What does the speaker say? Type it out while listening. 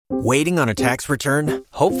Waiting on a tax return?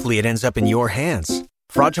 Hopefully it ends up in your hands.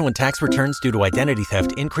 Fraudulent tax returns due to identity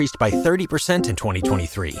theft increased by 30% in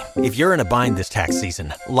 2023. If you're in a bind this tax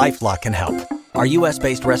season, LifeLock can help. Our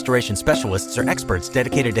U.S.-based restoration specialists are experts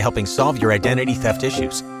dedicated to helping solve your identity theft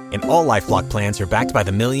issues. And all LifeLock plans are backed by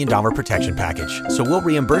the $1 Million Protection Package. So we'll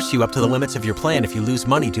reimburse you up to the limits of your plan if you lose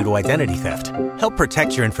money due to identity theft. Help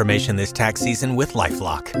protect your information this tax season with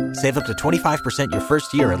LifeLock. Save up to 25% your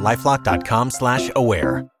first year at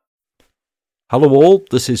LifeLock.com/aware. Hello all,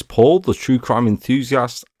 this is Paul, the true crime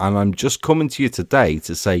enthusiast, and I'm just coming to you today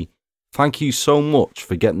to say thank you so much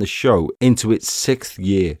for getting the show into its 6th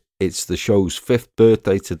year. It's the show's 5th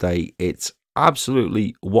birthday today. It's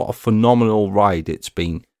absolutely what a phenomenal ride it's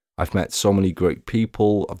been. I've met so many great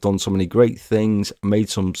people, I've done so many great things, made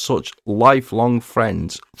some such lifelong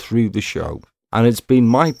friends through the show. And it's been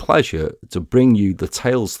my pleasure to bring you the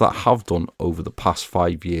tales that have done over the past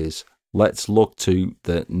 5 years. Let's look to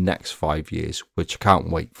the next 5 years, which I can't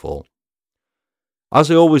wait for.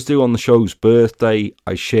 As I always do on the show's birthday,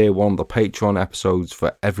 I share one of the Patreon episodes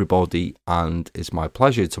for everybody, and it's my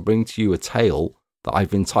pleasure to bring to you a tale that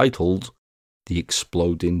I've entitled The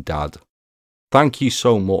Exploding Dad. Thank you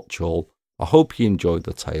so much all. I hope you enjoyed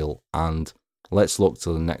the tale, and let's look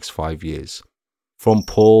to the next 5 years. From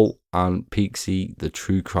Paul and Peaksy, the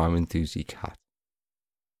true crime enthusiast cat.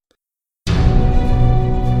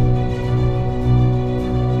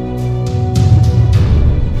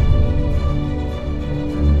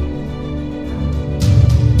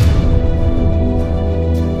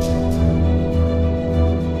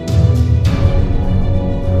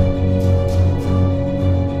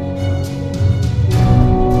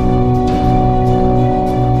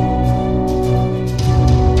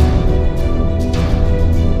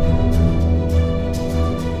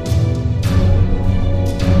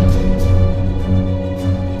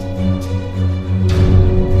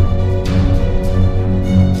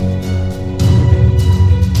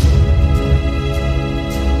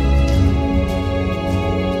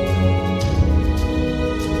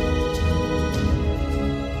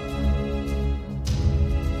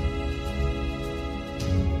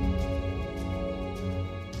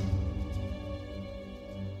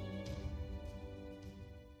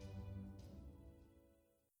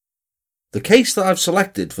 The case that I've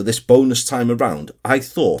selected for this bonus time around, I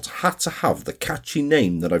thought had to have the catchy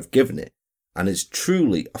name that I've given it, and is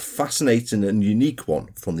truly a fascinating and unique one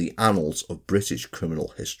from the annals of British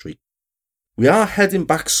criminal history. We are heading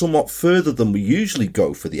back somewhat further than we usually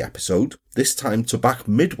go for the episode, this time to back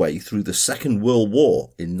midway through the Second World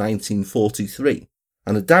War in 1943,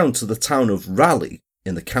 and are down to the town of Raleigh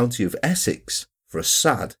in the county of Essex for a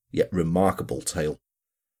sad yet remarkable tale.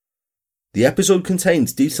 The episode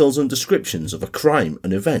contains details and descriptions of a crime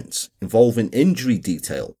and events involving injury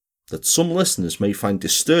detail that some listeners may find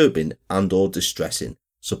disturbing and or distressing,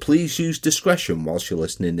 so please use discretion whilst you're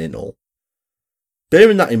listening in all.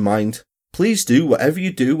 Bearing that in mind, please do whatever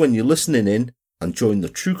you do when you're listening in and join the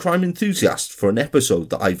True Crime Enthusiast for an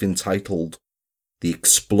episode that I've entitled The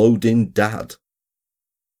Exploding Dad.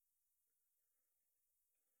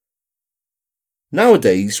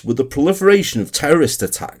 Nowadays, with the proliferation of terrorist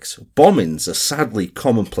attacks, bombings are sadly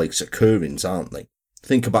commonplace occurrings, aren't they?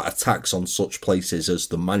 Think about attacks on such places as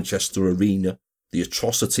the Manchester Arena, the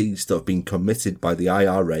atrocities that have been committed by the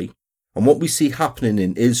IRA, and what we see happening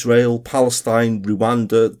in Israel, Palestine,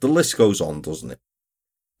 Rwanda, the list goes on, doesn't it?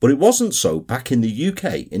 But it wasn't so back in the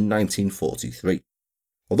UK in 1943.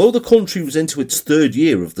 Although the country was into its 3rd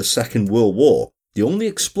year of the Second World War, the only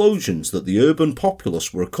explosions that the urban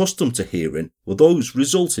populace were accustomed to hearing were those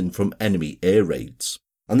resulting from enemy air raids.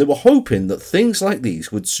 And they were hoping that things like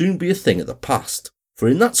these would soon be a thing of the past, for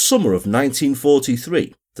in that summer of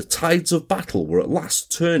 1943, the tides of battle were at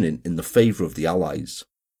last turning in the favour of the Allies.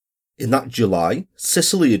 In that July,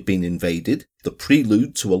 Sicily had been invaded, the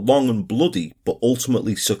prelude to a long and bloody but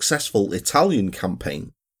ultimately successful Italian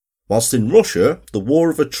campaign. Whilst in Russia, the war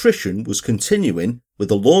of attrition was continuing with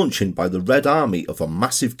the launching by the Red Army of a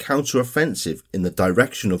massive counter-offensive in the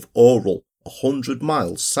direction of Oral, 100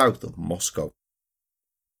 miles south of Moscow.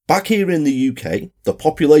 Back here in the UK, the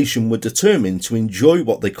population were determined to enjoy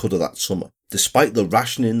what they could of that summer, despite the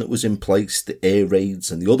rationing that was in place, the air raids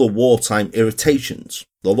and the other wartime irritations,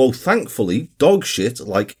 although thankfully dog shit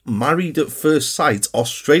like Married at First Sight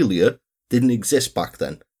Australia didn't exist back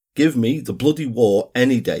then. Give me the bloody war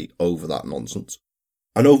any day over that nonsense.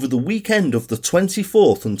 And over the weekend of the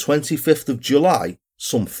 24th and 25th of July,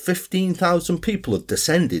 some 15,000 people had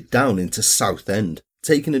descended down into Southend,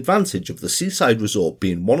 taking advantage of the seaside resort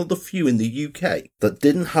being one of the few in the UK that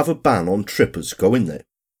didn't have a ban on trippers going there.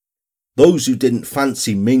 Those who didn't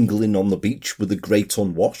fancy mingling on the beach with the great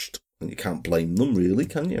unwashed, and you can't blame them really,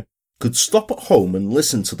 can you, could stop at home and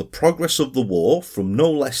listen to the progress of the war from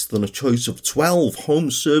no less than a choice of 12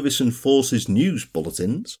 Home Service and Forces news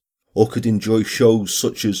bulletins, or could enjoy shows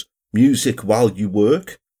such as Music While You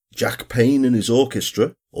Work, Jack Payne and his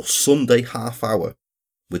orchestra, or Sunday Half Hour,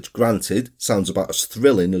 which granted sounds about as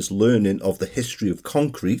thrilling as learning of the history of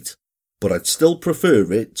concrete, but I'd still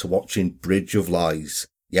prefer it to watching Bridge of Lies.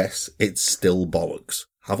 Yes, it's still bollocks.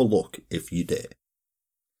 Have a look if you dare.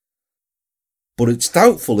 But it's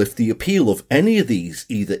doubtful if the appeal of any of these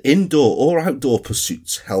either indoor or outdoor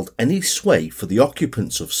pursuits held any sway for the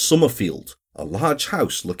occupants of Summerfield, a large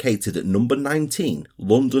house located at number 19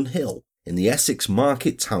 London Hill in the Essex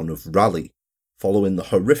market town of Raleigh, following the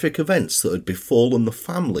horrific events that had befallen the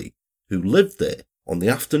family who lived there on the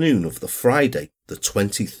afternoon of the Friday, the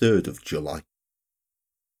 23rd of July.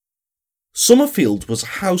 Summerfield was a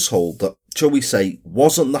household that, shall we say,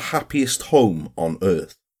 wasn't the happiest home on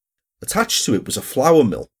earth. Attached to it was a flour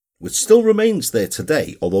mill, which still remains there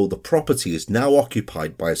today, although the property is now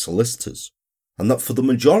occupied by solicitors, and that for the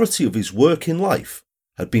majority of his working life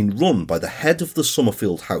had been run by the head of the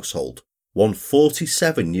Summerfield household, one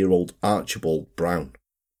 47-year-old Archibald Brown.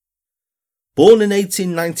 Born in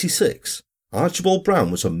 1896, Archibald Brown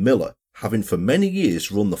was a miller, having for many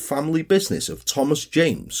years run the family business of Thomas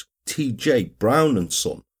James, T.J. Brown and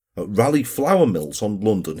Son, at Raleigh Flour Mills on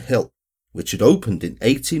London Hill, which had opened in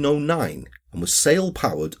 1809 and was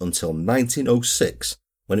sail-powered until 1906,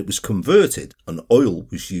 when it was converted and oil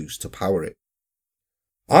was used to power it.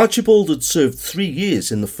 Archibald had served 3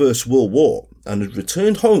 years in the First World War and had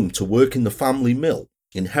returned home to work in the family mill,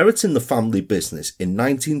 inheriting the family business in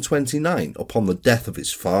 1929 upon the death of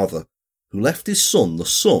his father, who left his son the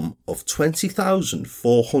sum of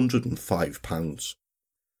 £20,405.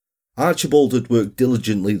 Archibald had worked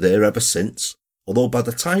diligently there ever since, although by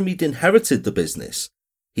the time he'd inherited the business,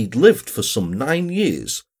 he'd lived for some 9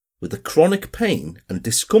 years with the chronic pain and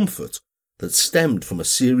discomfort that stemmed from a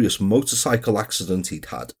serious motorcycle accident he'd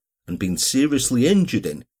had and been seriously injured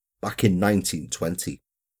in back in 1920.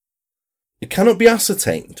 It cannot be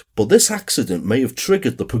ascertained, but this accident may have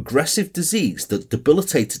triggered the progressive disease that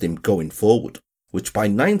debilitated him going forward, which by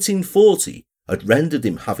 1940 had rendered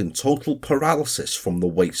him having total paralysis from the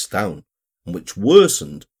waist down, and which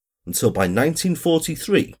worsened until by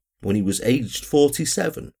 1943, when he was aged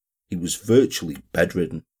 47, he was virtually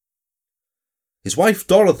bedridden. His wife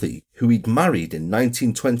Dorothy, who he'd married in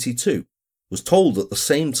 1922, was told at the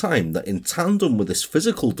same time that in tandem with his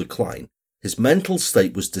physical decline, his mental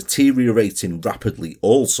state was deteriorating rapidly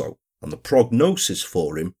also, and the prognosis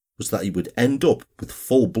for him was that he would end up with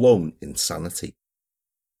full-blown insanity.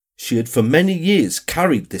 She had for many years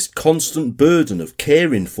carried this constant burden of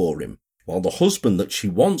caring for him, while the husband that she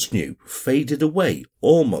once knew faded away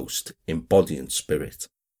almost in body and spirit.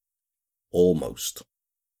 Almost.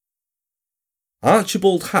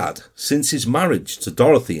 Archibald had, since his marriage to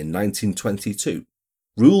Dorothy in 1922,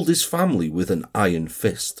 ruled his family with an iron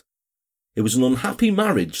fist. It was an unhappy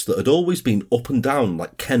marriage that had always been up and down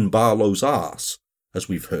like Ken Barlow's arse, as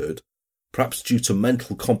we've heard, perhaps due to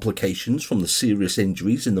mental complications from the serious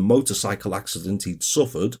injuries in the motorcycle accident he'd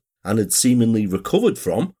suffered and had seemingly recovered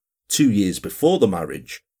from 2 years before the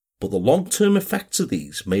marriage, but the long-term effects of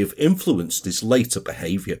these may have influenced his later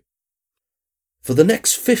behaviour. For the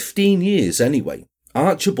next 15 years anyway,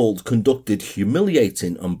 Archibald conducted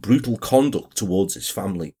humiliating and brutal conduct towards his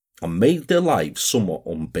family and made their lives somewhat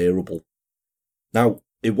unbearable. Now,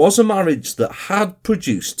 it was a marriage that had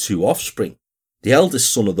produced 2 offspring. The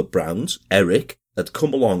eldest son of the Browns, Eric, had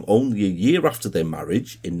come along only a year after their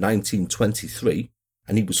marriage in 1923,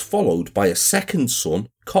 and he was followed by a second son,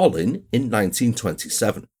 Colin, in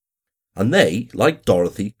 1927. And they, like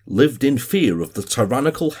Dorothy, lived in fear of the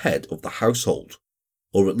tyrannical head of the household,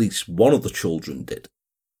 or at least one of the children did.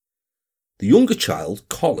 The younger child,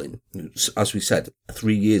 Colin, as we said,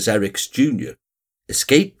 3 years Eric's junior,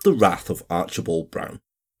 escaped the wrath of Archibald Brown,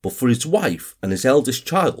 but for his wife and his eldest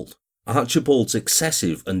child, Archibald's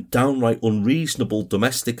excessive and downright unreasonable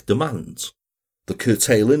domestic demands, the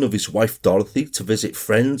curtailing of his wife Dorothy to visit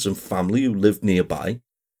friends and family who lived nearby,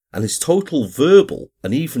 and his total verbal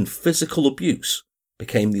and even physical abuse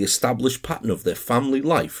became the established pattern of their family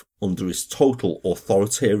life under his total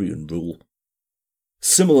authoritarian rule.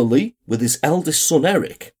 Similarly, with his eldest son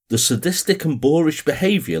Eric, the sadistic and boorish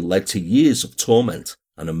behaviour led to years of torment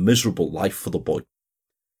and a miserable life for the boy.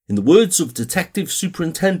 In the words of Detective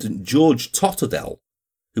Superintendent George Totterdell,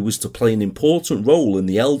 who was to play an important role in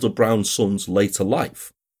the elder Brown son's later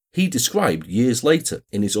life, he described years later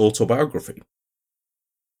in his autobiography,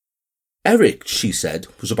 Eric, she said,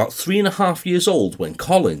 was about 3.5 years old when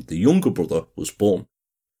Colin, the younger brother, was born.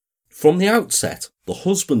 From the outset, the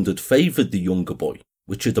husband had favoured the younger boy,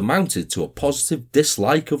 which had amounted to a positive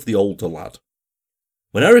dislike of the older lad.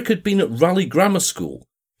 When Eric had been at Raleigh Grammar School,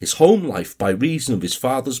 his home life by reason of his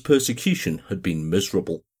father's persecution had been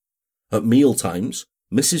miserable. At mealtimes,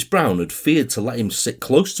 Mrs. Brown had feared to let him sit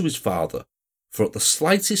close to his father, for at the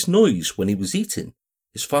slightest noise when he was eating,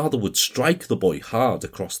 his father would strike the boy hard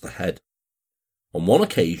across the head. On one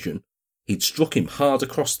occasion, he'd struck him hard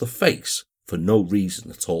across the face for no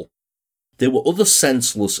reason at all. There were other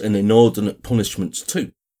senseless and inordinate punishments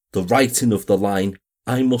too. The writing of the line,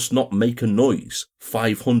 "I must not make a noise,"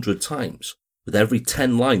 500 times, with every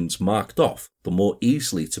 10 lines marked off the more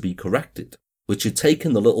easily to be corrected, which had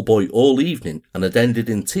taken the little boy all evening and had ended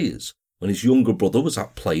in tears when his younger brother was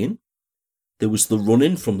out playing. There was the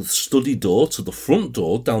running from the study door to the front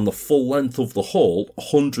door down the full length of the hall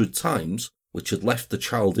 100 times, which had left the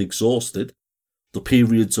child exhausted. The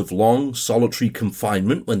periods of long, solitary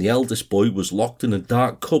confinement when the eldest boy was locked in a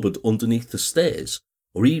dark cupboard underneath the stairs,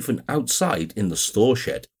 or even outside in the store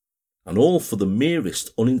shed, and all for the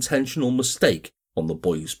merest unintentional mistake on the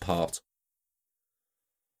boy's part.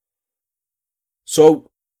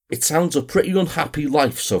 So, it sounds a pretty unhappy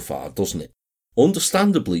life so far, doesn't it?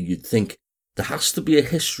 Understandably, you'd think there has to be a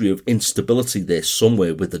history of instability there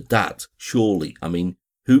somewhere with the dad, surely. I mean,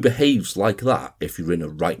 who behaves like that if you're in a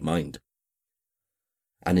right mind?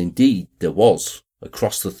 And indeed there was.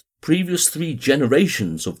 Across the previous 3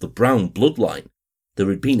 generations of the Brown bloodline, there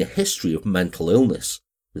had been a history of mental illness,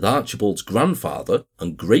 with Archibald's grandfather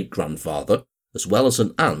and great-grandfather, as well as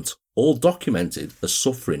an aunt, all documented as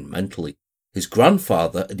suffering mentally. His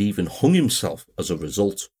grandfather had even hung himself as a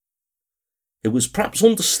result. It was perhaps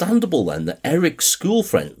understandable then that Eric's school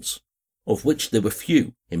friends, of which there were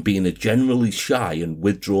few in being a generally shy and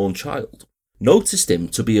withdrawn child, noticed him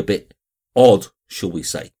to be a bit odd, shall we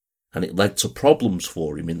say, and it led to problems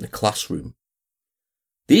for him in the classroom.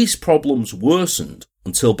 These problems worsened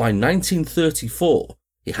until by 1934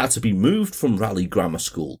 he had to be moved from Raleigh Grammar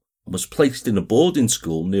School and was placed in a boarding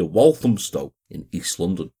school near Walthamstow in East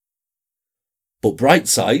London. But bright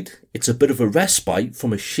side, it's a bit of a respite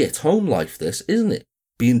from a shit home life this, isn't it?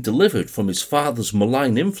 Being delivered from his father's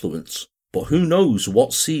malign influence, but who knows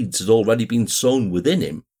what seeds had already been sown within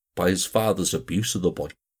him by his father's abuse of the boy.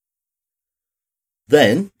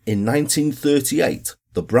 Then, in 1938,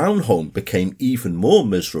 the Brown home became even more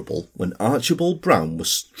miserable when Archibald Brown was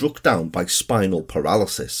struck down by spinal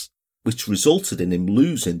paralysis, which resulted in him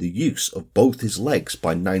losing the use of both his legs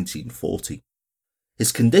by 1940.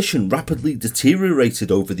 His condition rapidly deteriorated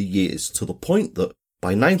over the years to the point that,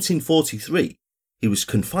 by 1943, he was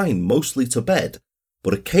confined mostly to bed,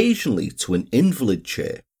 but occasionally to an invalid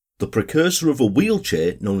chair, the precursor of a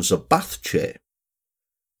wheelchair known as a bath chair.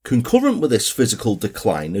 Concurrent with this physical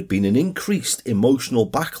decline had been an increased emotional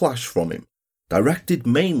backlash from him, directed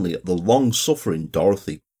mainly at the long-suffering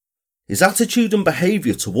Dorothy. His attitude and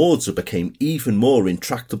behaviour towards her became even more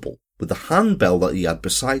intractable, with the handbell that he had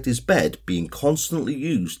beside his bed being constantly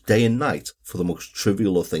used day and night for the most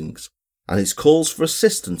trivial of things, and his calls for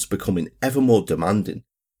assistance becoming ever more demanding,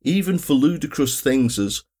 even for ludicrous things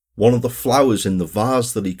as one of the flowers in the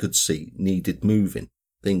vase that he could see needed moving,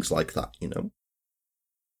 things like that, you know.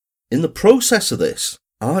 In the process of this,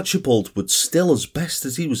 Archibald would still, as best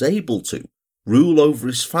as he was able to, rule over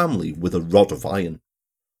his family with a rod of iron.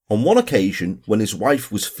 On one occasion, when his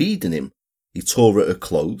wife was feeding him, he tore at her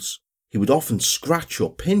clothes. He would often scratch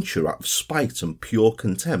or pinch her out of spite and pure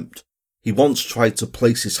contempt. He once tried to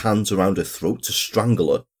place his hands around her throat to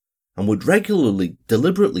strangle her, and would regularly,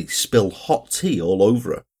 deliberately spill hot tea all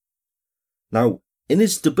over her. Now, in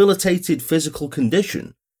his debilitated physical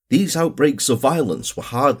condition, these outbreaks of violence were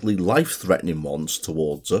hardly life-threatening ones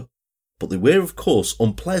towards her, but they were of course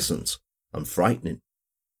unpleasant and frightening.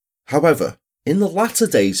 However, in the latter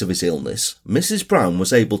days of his illness, Mrs. Brown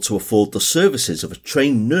was able to afford the services of a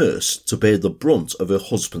trained nurse to bear the brunt of her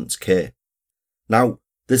husband's care. Now,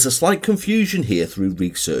 there's a slight confusion here through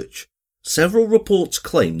research. Several reports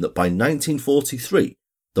claim that by 1943,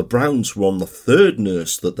 the Browns were on the 3rd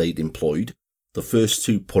nurse that they'd employed, the first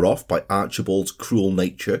 2 put off by Archibald's cruel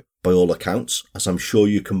nature, by all accounts, as I'm sure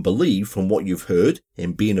you can believe from what you've heard,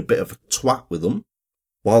 him being a bit of a twat with them,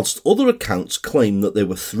 whilst other accounts claim that there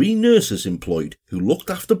were 3 nurses employed who looked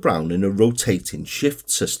after Brown in a rotating shift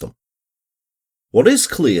system. What is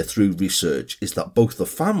clear through research is that both the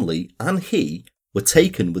family and he were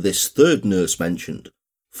taken with this 3rd nurse mentioned,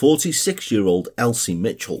 46-year-old Elsie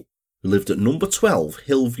Mitchell, who lived at number 12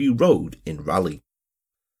 Hillview Road in Raleigh.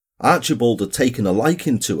 Archibald had taken a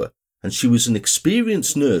liking to her, and she was an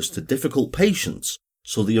experienced nurse to difficult patients,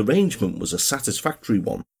 so the arrangement was a satisfactory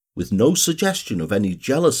one, with no suggestion of any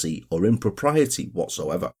jealousy or impropriety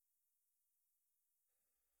whatsoever.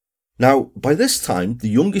 Now, by this time, the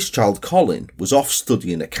youngest child, Colin, was off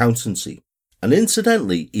studying accountancy, and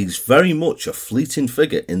incidentally, he's very much a fleeting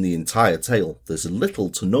figure in the entire tale. There's little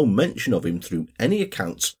to no mention of him through any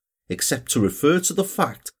accounts, except to refer to the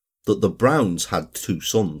fact that the Browns had 2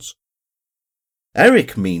 sons.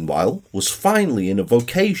 Eric, meanwhile, was finally in a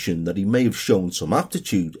vocation that he may have shown some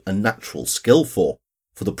aptitude and natural skill for.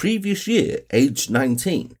 For the previous year, aged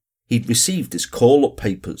 19, he'd received his call-up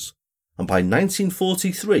papers, and by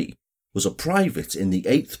 1943 was a private in the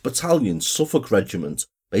 8th Battalion Suffolk Regiment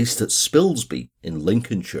based at Spilsby in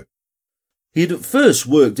Lincolnshire. He had at first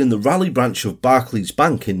worked in the Raleigh branch of Barclays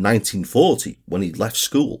Bank in 1940 when he'd left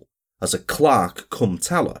school as a clerk cum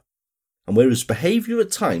teller, and where his behaviour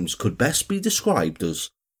at times could best be described as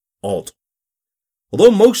odd.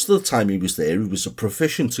 Although most of the time he was there he was a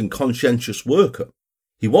proficient and conscientious worker,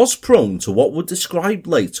 he was prone to what would describe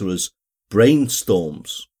later as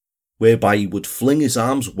brainstorms, whereby he would fling his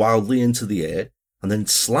arms wildly into the air and then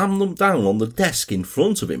slam them down on the desk in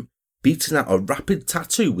front of him, beating out a rapid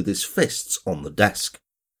tattoo with his fists on the desk.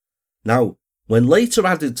 Now, when later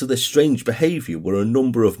added to this strange behaviour were a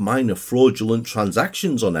number of minor fraudulent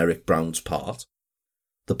transactions on Eric Brown's part,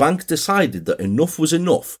 the bank decided that enough was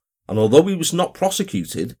enough, and although he was not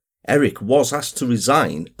prosecuted, Eric was asked to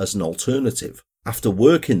resign as an alternative after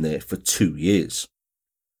working there for 2 years.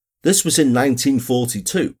 This was in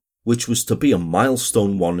 1942, which was to be a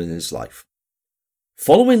milestone one in his life.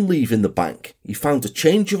 Following leaving the bank, he found a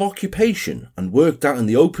change of occupation and worked out in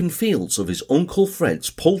the open fields of his Uncle Fred's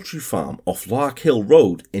poultry farm off Lark Hill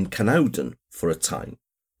Road in Canowdon for a time,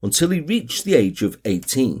 until he reached the age of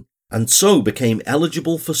 18, and so became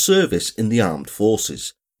eligible for service in the armed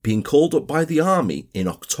forces, being called up by the army in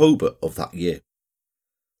October of that year.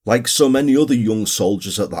 Like so many other young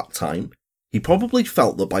soldiers at that time, he probably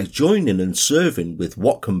felt that by joining and serving with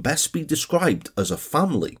what can best be described as a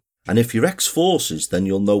family, and if you're ex-forces then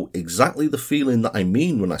you'll know exactly the feeling that I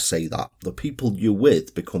mean when I say that, the people you're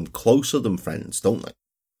with become closer than friends, don't they?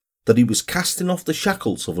 That he was casting off the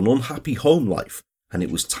shackles of an unhappy home life, and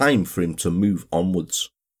it was time for him to move onwards.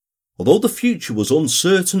 Although the future was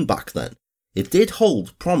uncertain back then, it did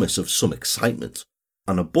hold promise of some excitement,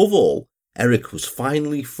 and above all, Eric was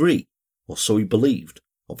finally free, or so he believed,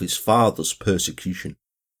 of his father's persecution.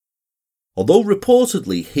 Although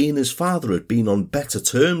reportedly he and his father had been on better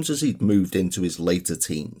terms as he'd moved into his later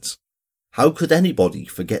teens, how could anybody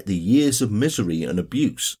forget the years of misery and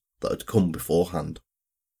abuse that had come beforehand?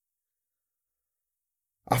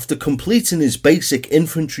 After completing his basic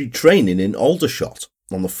infantry training in Aldershot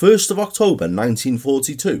on the 1st of October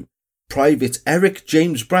 1942, Private Eric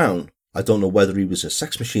James Brown, I don't know whether he was a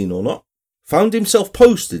sex machine or not, found himself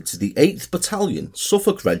posted to the 8th Battalion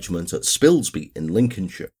Suffolk Regiment at Spilsby in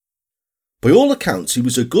Lincolnshire. By all accounts he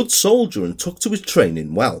was a good soldier and took to his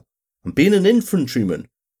training well, and being an infantryman,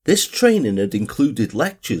 this training had included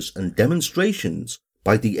lectures and demonstrations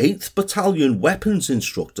by the 8th Battalion weapons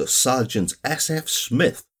instructor Sergeant S.F.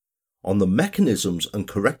 Smith on the mechanisms and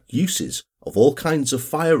correct uses of all kinds of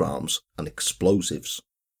firearms and explosives.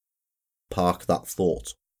 Park that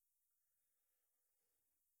thought.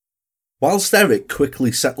 Whilst Eric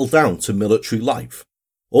quickly settled down to military life,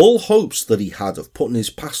 all hopes that he had of putting his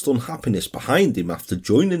past unhappiness behind him after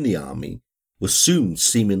joining the army were soon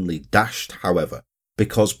seemingly dashed, however,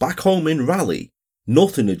 because back home in Raleigh,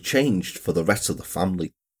 nothing had changed for the rest of the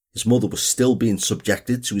family. His mother was still being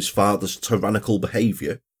subjected to his father's tyrannical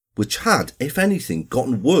behaviour, which had, if anything,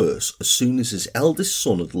 gotten worse as soon as his eldest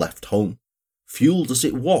son had left home, fuelled as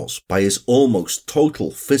it was by his almost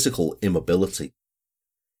total physical immobility.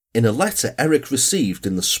 In a letter Eric received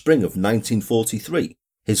in the spring of 1943,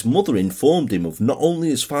 his mother informed him of not only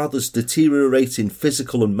his father's deteriorating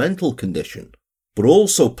physical and mental condition, but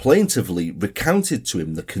also plaintively recounted to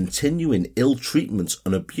him the continuing ill treatment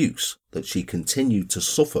and abuse that she continued to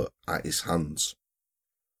suffer at his hands.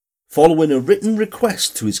 Following a written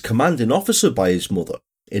request to his commanding officer by his mother,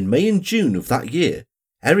 in May and June of that year,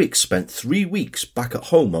 Eric spent 3 weeks back at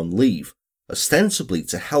home on leave, ostensibly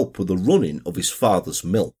to help with the running of his father's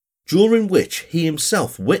mill, during which he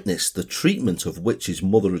himself witnessed the treatment of which his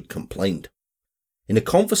mother had complained. In a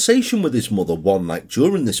conversation with his mother one night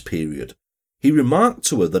during this period, he remarked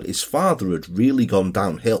to her that his father had really gone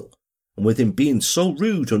downhill, and with him being so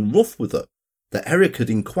rude and rough with her, that Eric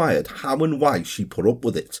had inquired how and why she put up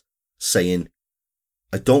with it, saying,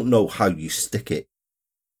 "I don't know how you stick it."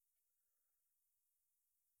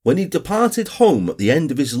 When he departed home at the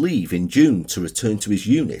end of his leave in June to return to his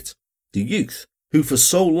unit, the youth who for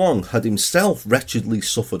so long had himself wretchedly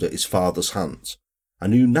suffered at his father's hands,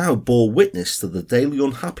 and who now bore witness to the daily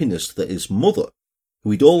unhappiness that his mother,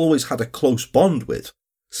 who he'd always had a close bond with,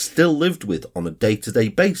 still lived with on a day-to-day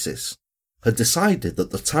basis, had decided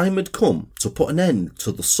that the time had come to put an end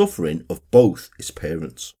to the suffering of both his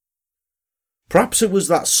parents. Perhaps it was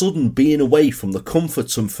that sudden being away from the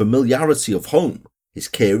comforts and familiarity of home, his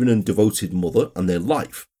caring and devoted mother and their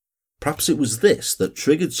life. Perhaps it was this that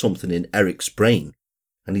triggered something in Eric's brain,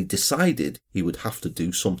 and he decided he would have to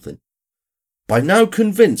do something. By now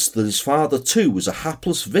convinced that his father too was a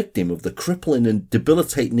hapless victim of the crippling and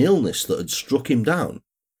debilitating illness that had struck him down,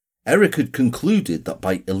 Eric had concluded that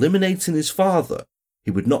by eliminating his father,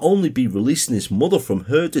 he would not only be releasing his mother from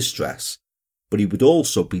her distress, but he would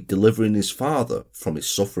also be delivering his father from his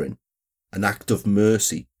suffering. An act of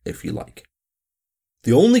mercy, if you like.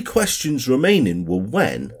 The only questions remaining were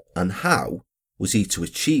when and how was he to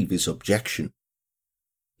achieve his objection.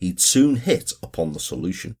 He'd soon hit upon the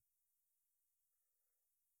solution.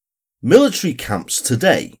 Military camps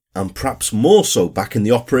today, and perhaps more so back in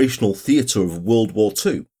the operational theatre of World War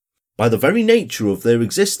II, by the very nature of their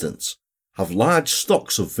existence, have large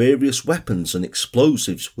stocks of various weapons and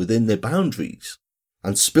explosives within their boundaries,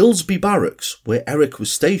 and Spilsby Barracks, where Eric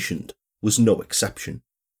was stationed, was no exception.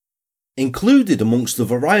 Included amongst the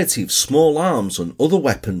variety of small arms and other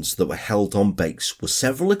weapons that were held on base were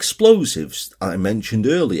several explosives I mentioned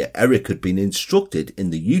earlier Eric had been instructed in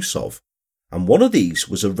the use of, and one of these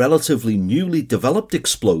was a relatively newly developed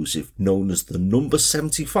explosive known as the No.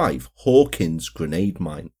 75 Hawkins grenade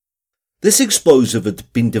mine. This explosive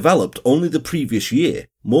had been developed only the previous year,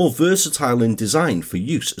 more versatile in design for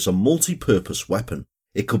use as a multi-purpose weapon.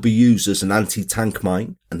 It could be used as an anti-tank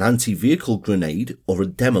mine, an anti-vehicle grenade, or a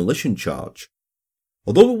demolition charge.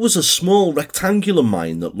 Although it was a small rectangular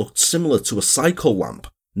mine that looked similar to a cycle lamp,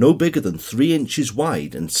 no bigger than 3 inches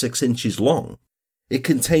wide and 6 inches long, it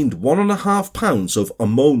contained 1.5 pounds of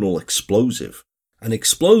ammonal explosive, an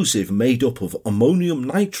explosive made up of ammonium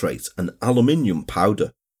nitrate and aluminium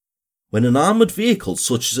powder. When an armoured vehicle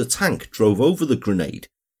such as a tank drove over the grenade,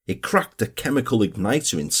 it cracked a chemical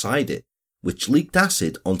igniter inside it, which leaked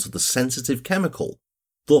acid onto the sensitive chemical,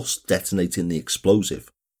 thus detonating the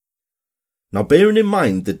explosive. Now bearing in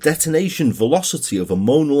mind the detonation velocity of a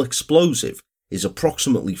ammonal explosive is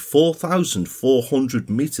approximately 4,400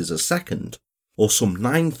 metres a second, or some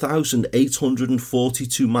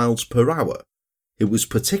 9,842 miles per hour, it was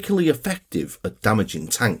particularly effective at damaging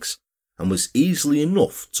tanks, and was easily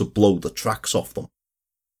enough to blow the tracks off them.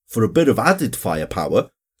 For a bit of added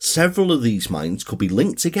firepower, several of these mines could be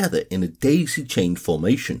linked together in a daisy-chained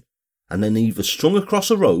formation, and then either strung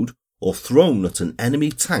across a road or thrown at an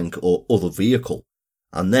enemy tank or other vehicle,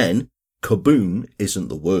 and then kaboom isn't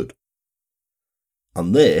the word.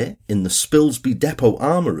 And there, in the Spilsby Depot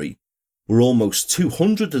Armoury, were almost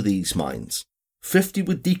 200 of these mines. 50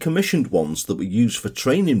 were decommissioned ones that were used for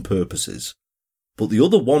training purposes, but the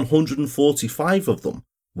other 145 of them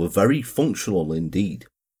were very functional indeed.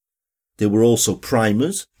 There were also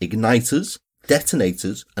primers, igniters,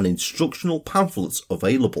 detonators and instructional pamphlets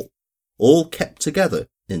available, all kept together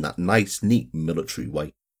in that nice, neat military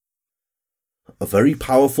way. A very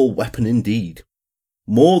powerful weapon indeed.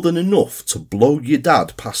 More than enough to blow your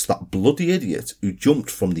dad past that bloody idiot who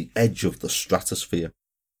jumped from the edge of the stratosphere.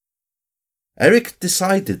 Eric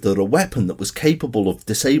decided that a weapon that was capable of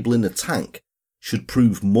disabling a tank should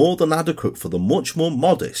prove more than adequate for the much more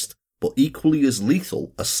modest but equally as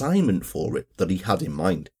lethal assignment for it that he had in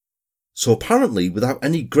mind. So apparently without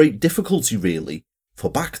any great difficulty really, for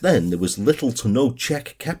back then there was little to no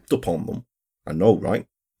check kept upon them. I know, right?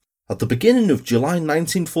 At the beginning of July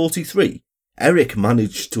 1943, Eric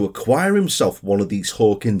managed to acquire himself one of these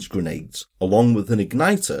Hawkins grenades, along with an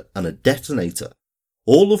igniter and a detonator,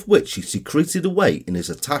 all of which he secreted away in his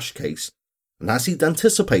attache case, and as he'd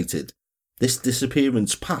anticipated, this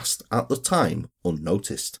disappearance passed at the time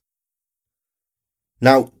unnoticed.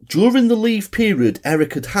 Now, during the leave period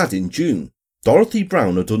Eric had had in June, Dorothy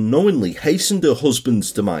Brown had unknowingly hastened her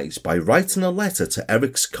husband's demise by writing a letter to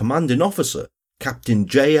Eric's commanding officer, Captain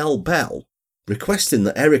J.L. Bell, requesting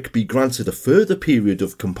that Eric be granted a further period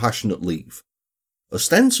of compassionate leave.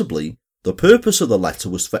 Ostensibly, the purpose of the letter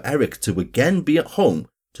was for Eric to again be at home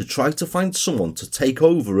to try to find someone to take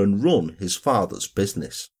over and run his father's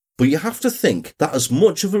business. But you have to think that as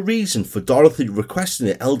much of a reason for Dorothy requesting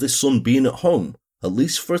her eldest son being at home, at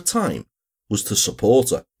least for a time, was to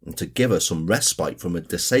support her and to give her some respite from a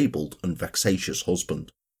disabled and vexatious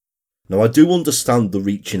husband. Now I do understand the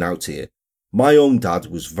reaching out here. My own dad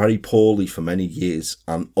was very poorly for many years,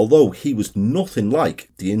 and although he was nothing like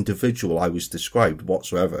the individual I was described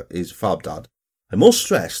whatsoever, his fab dad, I must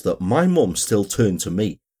stress that my mum still turned to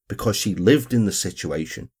me because she lived in the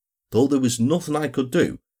situation. Though there was nothing I could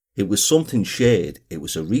do, it was something shared, it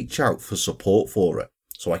was a reach out for support for her,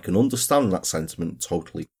 so I can understand that sentiment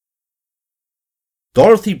totally.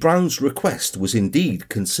 Dorothy Brown's request was indeed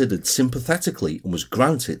considered sympathetically and was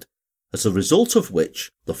granted, as a result of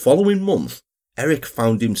which, the following month, Eric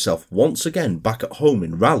found himself once again back at home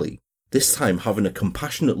in Raleigh, this time having a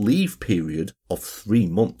compassionate leave period of 3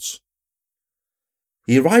 months.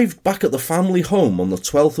 He arrived back at the family home on the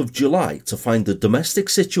 12th of July to find the domestic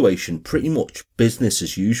situation pretty much business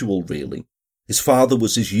as usual really. His father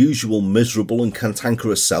was his usual miserable and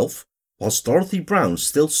cantankerous self, whilst Dorothy Brown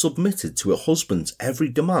still submitted to her husband's every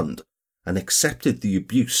demand and accepted the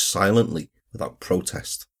abuse silently without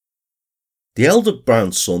protest. The elder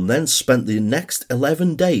Brown son then spent the next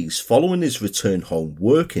 11 days following his return home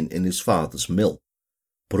working in his father's mill,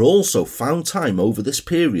 but also found time over this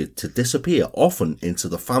period to disappear often into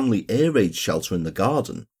the family air raid shelter in the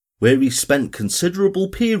garden, where he spent considerable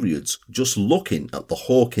periods just looking at the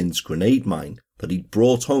Hawkins grenade mine that he'd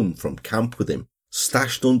brought home from camp with him,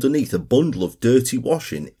 stashed underneath a bundle of dirty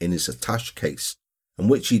washing in his attache case, and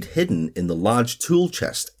which he'd hidden in the large tool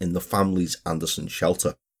chest in the family's Anderson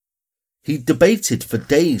shelter. He debated for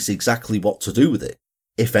days exactly what to do with it,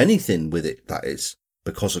 if anything with it, that is,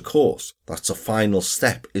 because of course, that's a final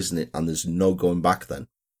step, isn't it, and there's no going back then.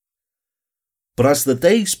 But as the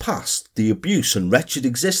days passed, the abuse and wretched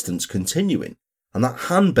existence continuing, and that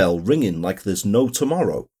handbell ringing like there's no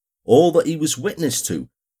tomorrow, all that he was witness to,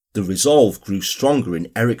 the resolve grew stronger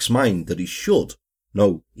in Eric's mind that he should,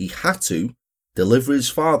 no, he had to, deliver his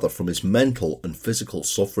father from his mental and physical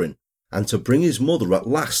suffering, and to bring his mother at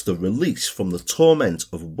last a release from the torment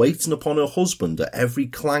of waiting upon her husband at every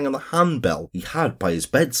clang of the handbell he had by his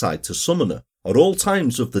bedside to summon her, at all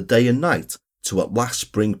times of the day and night, to at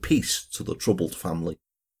last bring peace to the troubled family.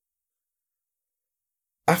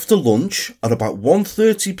 After lunch, at about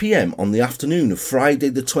 1:30 p.m. on the afternoon of Friday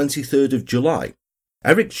the 23rd of July,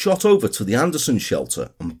 Eric shot over to the Anderson shelter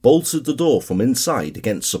and bolted the door from inside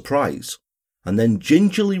against surprise, and then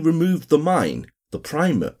gingerly removed the mine, the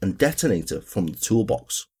primer and detonator from the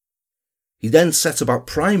toolbox. He then set about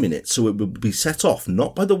priming it so it would be set off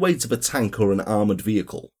not by the weight of a tank or an armoured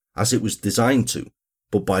vehicle, as it was designed to,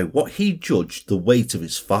 but by what he judged the weight of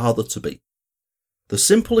his father to be. The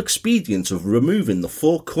simple expedient of removing the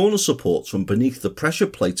 4 corner supports from beneath the pressure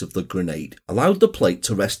plate of the grenade allowed the plate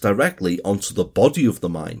to rest directly onto the body of the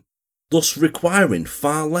mine, thus requiring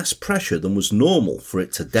far less pressure than was normal for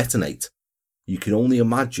it to detonate. You can only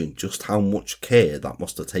imagine just how much care that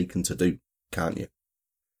must have taken to do, can't you?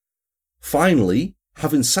 Finally,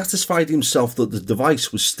 having satisfied himself that the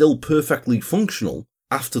device was still perfectly functional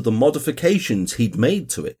after the modifications he'd made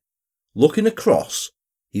to it, looking across,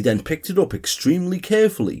 he then picked it up extremely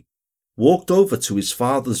carefully, walked over to his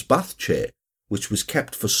father's bath chair, which was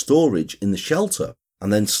kept for storage in the shelter,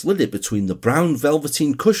 and then slid it between the brown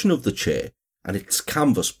velveteen cushion of the chair and its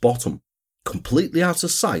canvas bottom, completely out of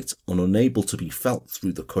sight and unable to be felt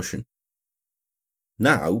through the cushion.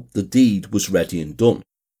 Now the deed was ready and done,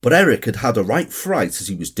 but Eric had had a right fright as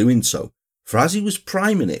he was doing so, for as he was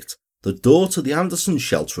priming it, the door to the Anderson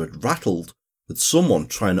shelter had rattled, with someone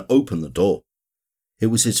trying to open the door. It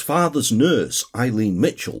was his father's nurse, Eileen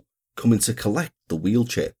Mitchell, coming to collect the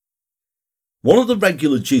wheelchair. One of the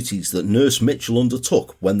regular duties that Nurse Mitchell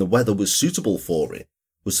undertook when the weather was suitable for it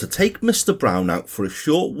was to take Mr. Brown out for a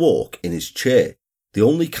short walk in his chair, the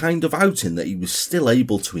only kind of outing that he was still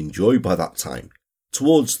able to enjoy by that time,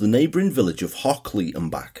 towards the neighbouring village of Hockley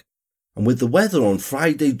and back. And with the weather on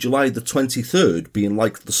Friday, July the 23rd being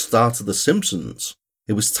like the start of The Simpsons,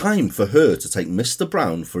 it was time for her to take Mr.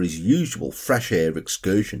 Brown for his usual fresh air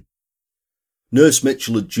excursion. Nurse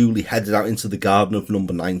Mitchell had duly headed out into the garden of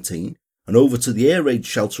number 19 and over to the air raid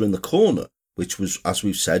shelter in the corner, which was, as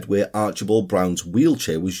we've said, where Archibald Brown's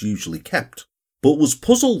wheelchair was usually kept, but was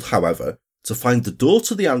puzzled, however, to find the door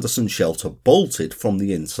to the Anderson shelter bolted from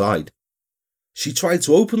the inside. She tried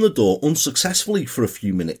to open the door unsuccessfully for a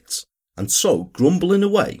few minutes, and so, grumbling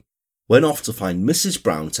away, went off to find Mrs.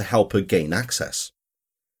 Brown to help her gain access.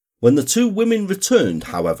 When the 2 women returned,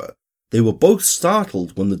 however, they were both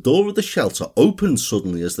startled when the door of the shelter opened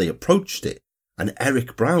suddenly as they approached it, and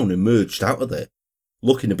Eric Brown emerged out of there,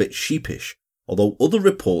 looking a bit sheepish, although other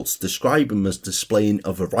reports describe him as displaying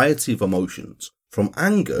a variety of emotions, from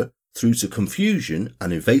anger through to confusion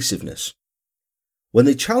and evasiveness. When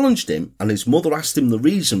they challenged him and his mother asked him the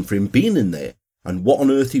reason for him being in there, and what on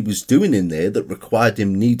earth he was doing in there that required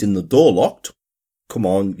him needing the door locked. Come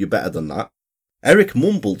on, you're better than that. Eric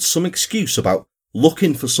mumbled some excuse about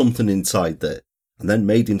looking for something inside there, and then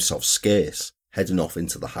made himself scarce, heading off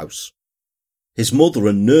into the house. His mother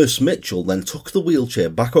and Nurse Mitchell then took the wheelchair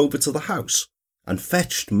back over to the house and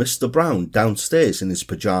fetched Mr. Brown downstairs in his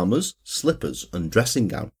pyjamas, slippers and dressing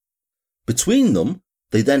gown. Between them,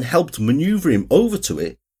 they then helped manoeuvre him over to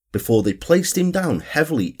it before they placed him down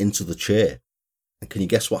heavily into the chair. And can you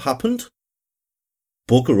guess what happened?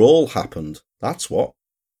 Bugger all happened, that's what.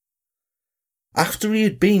 After he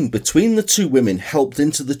had been between the two women helped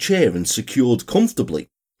into the chair and secured comfortably,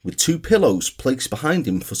 with 2 pillows placed behind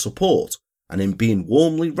him for support, and him being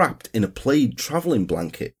warmly wrapped in a plaid travelling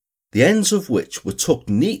blanket, the ends of which were tucked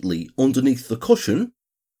neatly underneath the cushion,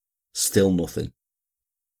 still nothing.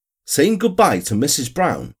 Saying goodbye to Mrs.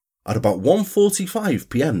 Brown at about 1:45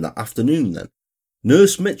 p.m. that afternoon then,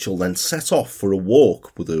 Nurse Mitchell then set off for a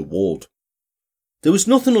walk with her ward. There was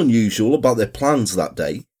nothing unusual about their plans that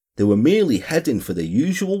day. They were merely heading for their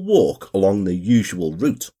usual walk along their usual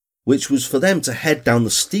route, which was for them to head down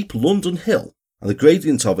the steep London hill, and the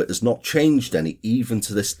gradient of it has not changed any even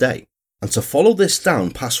to this day, and to follow this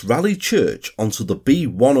down past Raleigh Church onto the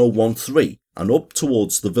B1013 and up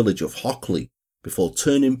towards the village of Hockley, before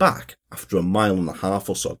turning back after 1.5 miles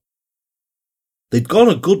or so. They'd gone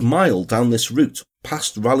a good mile down this route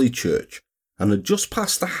past Raleigh Church and had just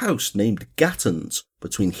passed a house named Gatton's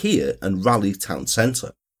between here and Raleigh town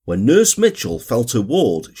centre, when Nurse Mitchell felt her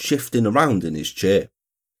ward shifting around in his chair.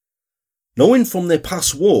 Knowing from their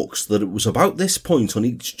past walks that it was about this point on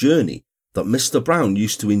each journey that Mr. Brown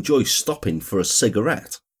used to enjoy stopping for a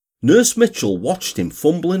cigarette, Nurse Mitchell watched him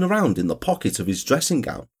fumbling around in the pocket of his dressing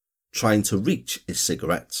gown, trying to reach his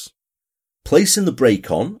cigarettes. Placing the brake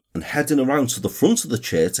on and heading around to the front of the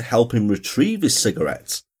chair to help him retrieve his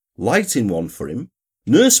cigarettes, lighting one for him,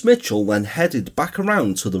 Nurse Mitchell then headed back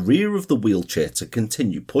around to the rear of the wheelchair to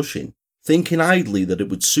continue pushing, thinking idly that it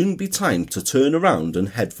would soon be time to turn around and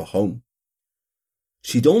head for home.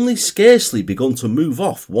 She'd only scarcely begun to move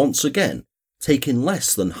off once again, taking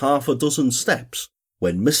less than 6 steps,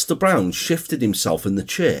 when Mr. Brown shifted himself in the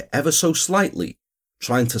chair ever so slightly,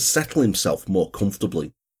 trying to settle himself more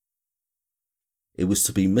comfortably. It was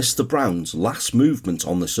to be Mr. Brown's last movement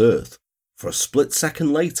on this earth, for a split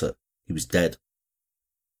second later he was dead.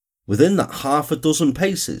 Within that 6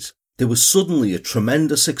 paces, there was suddenly a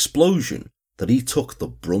tremendous explosion that he took the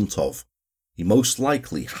brunt of. He most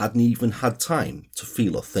likely hadn't even had time to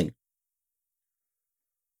feel a thing.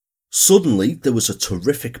 Suddenly there was a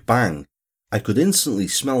terrific bang. I could instantly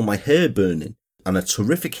smell my hair burning, and a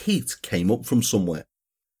terrific heat came up from somewhere.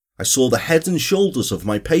 I saw the head and shoulders of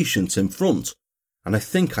my patient in front, and I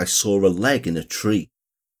think I saw a leg in a tree.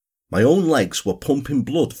 My own legs were pumping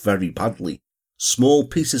blood very badly. Small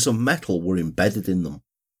pieces of metal were embedded in them.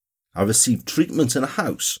 I received treatment in a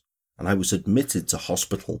house, and I was admitted to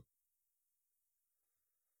hospital.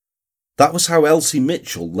 That was how Elsie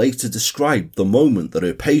Mitchell later described the moment that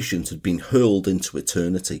her patient had been hurled into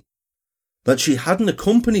eternity. That she hadn't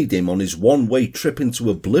accompanied him on his one-way trip into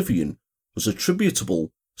oblivion was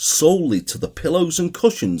attributable solely to the pillows and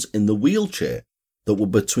cushions in the wheelchair that were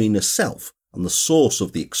between herself and the source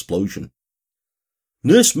of the explosion.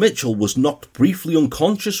 Nurse Mitchell was knocked briefly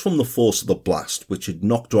unconscious from the force of the blast which had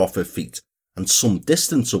knocked her off her feet and some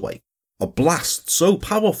distance away, a blast so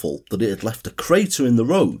powerful that it had left a crater in the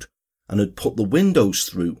road and had put the windows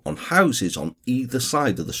through on houses on either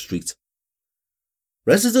side of the street.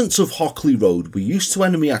 Residents of Hockley Road were used to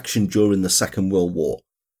enemy action during the Second World War,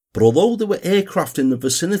 but although there were aircraft in the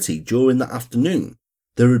vicinity during the afternoon,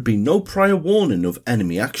 there had been no prior warning of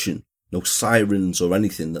enemy action, no sirens or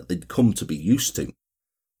anything that they'd come to be used to.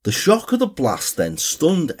 The shock of the blast then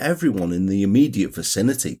stunned everyone in the immediate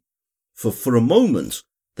vicinity, for a moment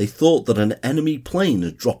they thought that an enemy plane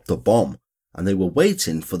had dropped a bomb, and they were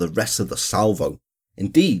waiting for the rest of the salvo.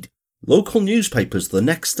 Indeed, local newspapers the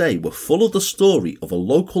next day were full of the story of a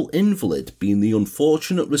local invalid being the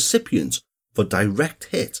unfortunate recipient of a direct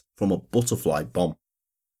hit from a butterfly bomb.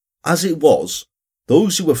 As it was,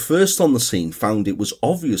 those who were first on the scene found it was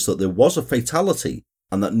obvious that there was a fatality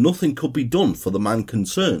and that nothing could be done for the man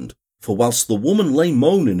concerned, for whilst the woman lay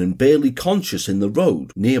moaning and barely conscious in the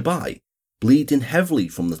road nearby, bleeding heavily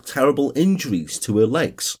from the terrible injuries to her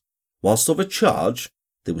legs, whilst of a charge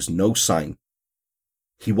there was no sign.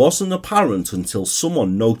 He wasn't apparent until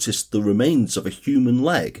someone noticed the remains of a human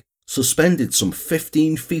leg suspended some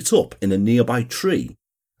 15 feet up in a nearby tree,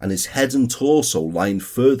 and his head and torso lying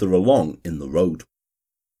further along in the road.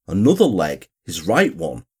 Another leg, his right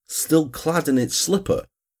one, still clad in its slipper,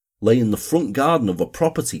 lay in the front garden of a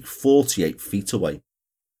property 48 feet away.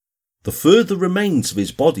 The further remains of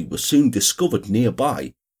his body were soon discovered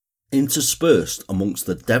nearby, interspersed amongst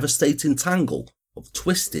the devastating tangle of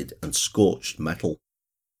twisted and scorched metal.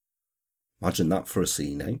 Imagine that for a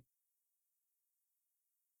scene, eh?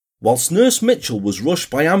 Whilst Nurse Mitchell was rushed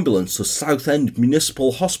by ambulance to Southend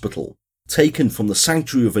Municipal Hospital, taken from the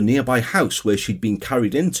sanctuary of a nearby house where she'd been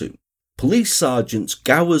carried into, Police Sergeants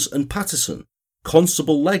Gowers and Patterson,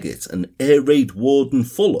 Constable Leggett and Air Raid Warden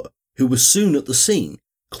Fuller, who was soon at the scene,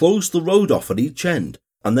 closed the road off at each end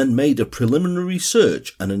and then made a preliminary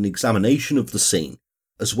search and an examination of the scene,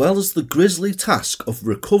 as well as the grisly task of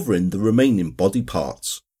recovering the remaining body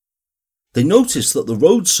parts. They noticed that the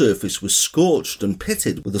road surface was scorched and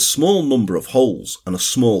pitted with a small number of holes and a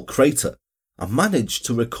small crater, and managed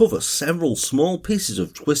to recover several small pieces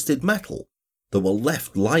of twisted metal that were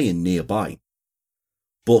left lying nearby.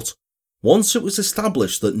 But once it was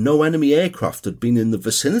established that no enemy aircraft had been in the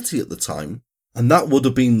vicinity at the time, and that would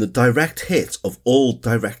have been the direct hit of all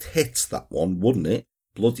direct hits, that one, wouldn't it?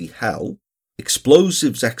 Bloody hell.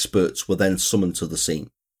 Explosives experts were then summoned to the scene.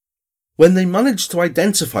 When they managed to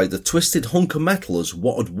identify the twisted hunk of metal as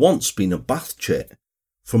what had once been a bath chair,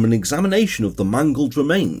 from an examination of the mangled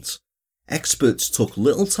remains, experts took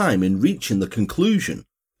little time in reaching the conclusion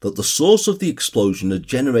that the source of the explosion had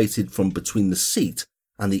generated from between the seat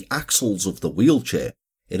and the axles of the wheelchair.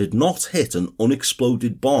 It had not hit an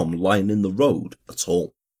unexploded bomb lying in the road at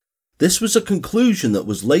all. This was a conclusion that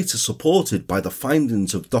was later supported by the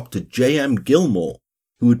findings of Dr. J.M. Gilmore,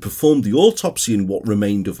 who had performed the autopsy in what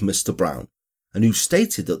remained of Mr. Brown, and who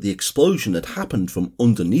stated that the explosion had happened from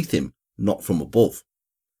underneath him, not from above.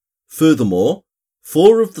 Furthermore,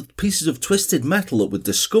 4 of the pieces of twisted metal that were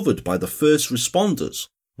discovered by the first responders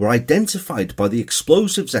were identified by the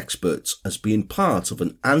explosives experts as being part of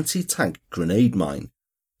an anti-tank grenade mine,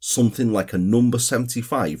 something like a number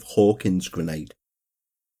 75 Hawkins grenade.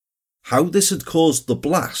 How this had caused the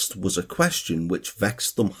blast was a question which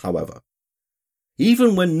vexed them, however.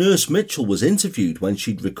 Even when Nurse Mitchell was interviewed when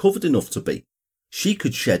she'd recovered enough to be, she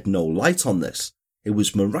could shed no light on this. It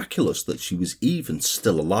was miraculous that she was even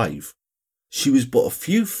still alive. She was but a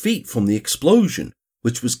few feet from the explosion,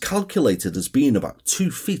 which was calculated as being about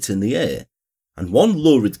 2 feet in the air, and one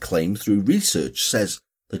lurid claim through research says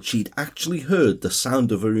that she'd actually heard the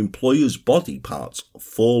sound of her employer's body parts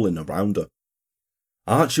falling around her.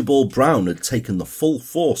 Archibald Brown had taken the full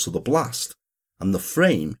force of the blast, and the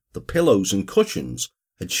frame, the pillows and cushions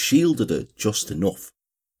had shielded her just enough.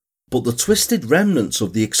 But the twisted remnants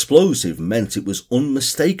of the explosive meant it was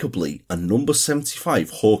unmistakably a number 75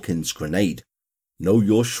 Hawkins grenade. Know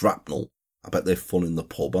your shrapnel. I bet they're fun in the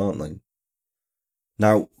pub, aren't they?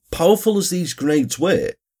 Now, powerful as these grenades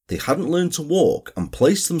were, they hadn't learned to walk and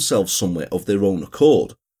place themselves somewhere of their own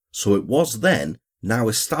accord, so it was then now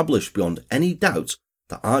established beyond any doubt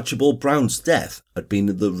that Archibald Brown's death had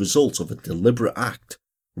been the result of a deliberate act,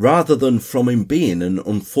 rather than from him being an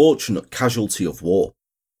unfortunate casualty of war.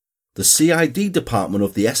 The CID department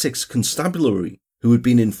of the Essex Constabulary, who had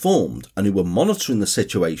been informed and who were monitoring the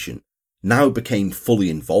situation, now became fully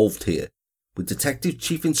involved here, with Detective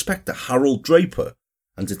Chief Inspector Harold Draper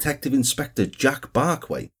and Detective Inspector Jack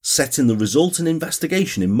Barkway setting the resulting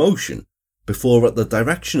investigation in motion before, at the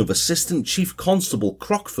direction of Assistant Chief Constable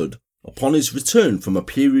Crockford, upon his return from a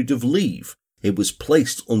period of leave, it was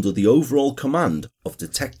placed under the overall command of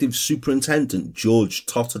Detective Superintendent George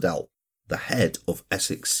Totterdell, the head of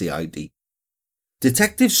Essex CID.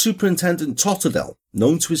 Detective Superintendent Totterdell,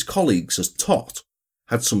 known to his colleagues as Tot,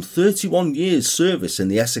 had some 31 years' service in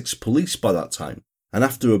the Essex Police by that time, and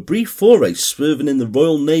after a brief foray serving in the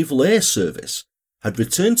Royal Naval Air Service, had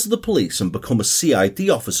returned to the police and become a CID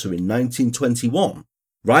officer in 1921,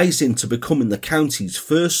 rising to becoming the county's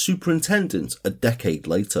first superintendent a decade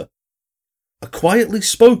later. A quietly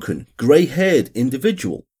spoken, grey-haired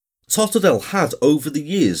individual, Totterdell had over the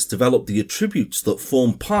years developed the attributes that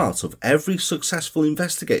form part of every successful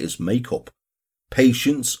investigator's makeup: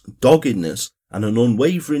 patience, doggedness, and an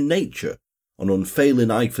unwavering nature, an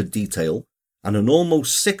unfailing eye for detail, and an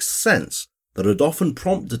almost sixth sense that had often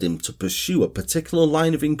prompted him to pursue a particular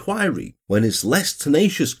line of inquiry when his less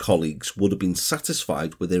tenacious colleagues would have been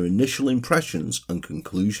satisfied with their initial impressions and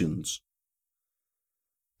conclusions.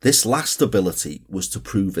 This last ability was to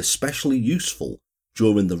prove especially useful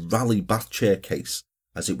during the Raleigh bath chair case,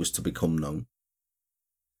 as it was to become known.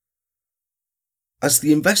 As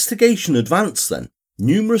the investigation advanced then,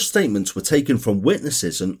 numerous statements were taken from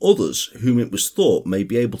witnesses and others whom it was thought may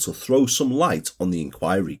be able to throw some light on the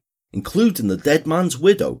inquiry, including the dead man's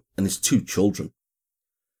widow and his 2 children.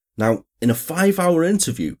 Now, in a 5-hour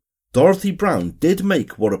interview, Dorothy Brown did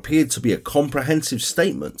make what appeared to be a comprehensive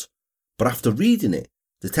statement, but after reading it,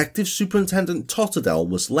 Detective Superintendent Totterdell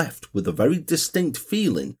was left with a very distinct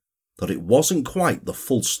feeling that it wasn't quite the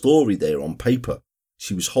full story there on paper.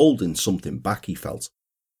 She was holding something back, he felt.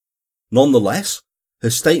 Nonetheless, her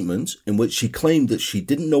statement, in which she claimed that she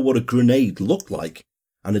didn't know what a grenade looked like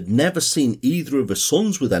and had never seen either of her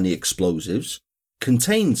sons with any explosives,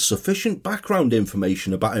 contained sufficient background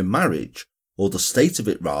information about her marriage, or the state of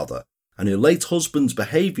it rather, and her late husband's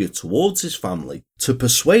behaviour towards his family to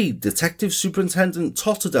persuade Detective Superintendent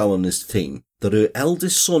Totterdell and his team that her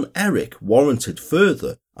eldest son Eric warranted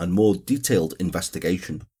further and more detailed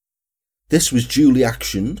investigation. This was duly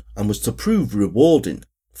actioned and was to prove rewarding,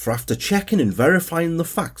 for after checking and verifying the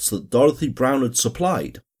facts that Dorothy Brown had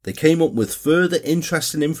supplied, they came up with further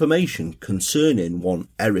interesting information concerning one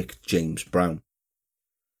Eric James Brown.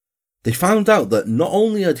 They found out that not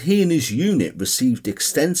only had he and his unit received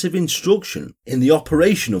extensive instruction in the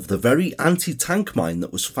operation of the very anti-tank mine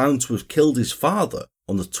that was found to have killed his father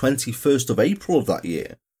on the 21st of April of that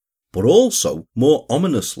year, but also, more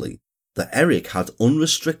ominously, that Eric had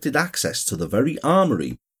unrestricted access to the very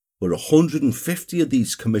armoury where 150 of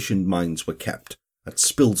these commissioned mines were kept at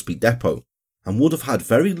Spilsby Depot, and would have had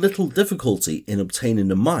very little difficulty in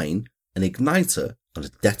obtaining a mine, an igniter and a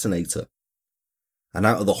detonator. And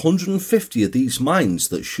out of the 150 of these mines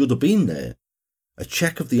that should have been there, a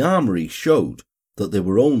check of the armoury showed that there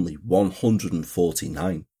were only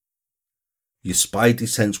 149. Your Spidey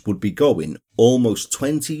sense would be going almost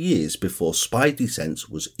 20 years before Spidey sense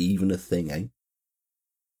was even a thing, eh?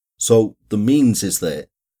 So the means is there.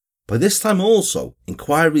 By this time also,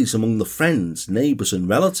 inquiries among the friends, neighbours and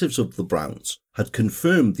relatives of the Browns had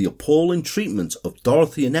confirmed the appalling treatment of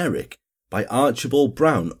Dorothy and Eric by Archibald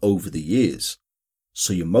Brown over the years.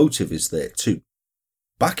 So your motive is there too.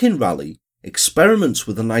 Back in Raleigh, experiments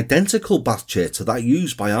with an identical bath chair to that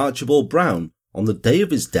used by Archibald Brown on the day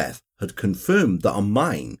of his death had confirmed that a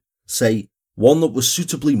mine, say one that was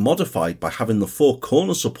suitably modified by having the four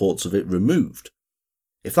corner supports of it removed,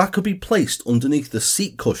 if that could be placed underneath the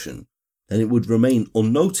seat cushion, then it would remain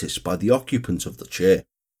unnoticed by the occupant of the chair.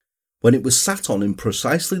 When it was sat on in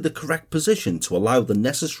precisely the correct position to allow the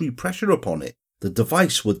necessary pressure upon it, the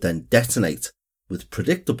device would then detonate, with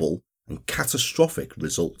predictable and catastrophic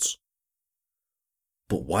results.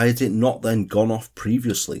 But why had it not then gone off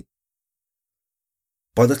previously?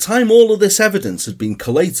 By the time all of this evidence had been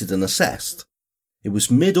collated and assessed, it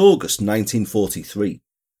was mid-August 1943,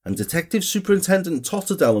 and Detective Superintendent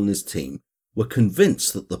Totterdell and his team were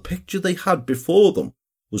convinced that the picture they had before them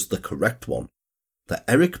was the correct one, that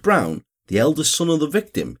Eric Brown, the eldest son of the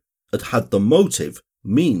victim, had had the motive,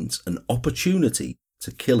 means and opportunity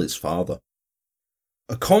to kill his father.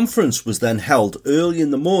 A conference was then held early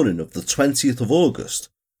in the morning of the 20th of August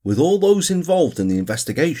with all those involved in the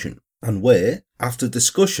investigation, and where, after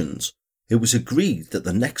discussions, it was agreed that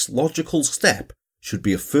the next logical step should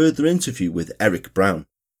be a further interview with Eric Brown.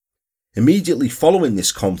 Immediately following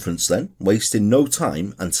this conference then, wasting no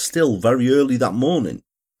time and still very early that morning,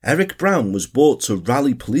 Eric Brown was brought to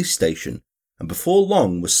Raleigh Police Station and before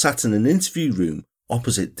long was sat in an interview room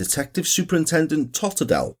opposite Detective Superintendent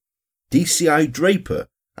Totterdell, DCI Draper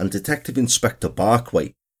and Detective Inspector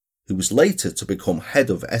Barkway, who was later to become head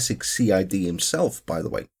of Essex CID himself, by the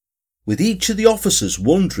way, with each of the officers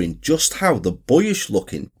wondering just how the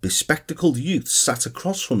boyish-looking, bespectacled youth sat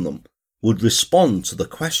across from them would respond to the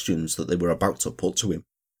questions that they were about to put to him.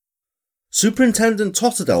 Superintendent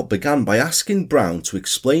Totterdell began by asking Brown to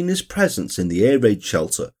explain his presence in the air raid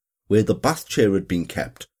shelter where the bath chair had been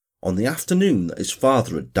kept on the afternoon that his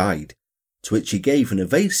father had died, to which he gave an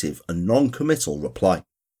evasive and non-committal reply.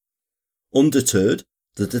 Undeterred,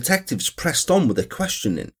 the detectives pressed on with their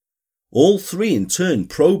questioning, all three in turn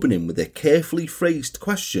probing him with their carefully phrased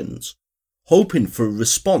questions, hoping for a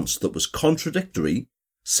response that was contradictory,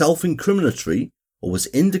 self-incriminatory, or was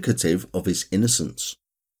indicative of his innocence.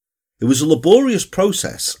 It was a laborious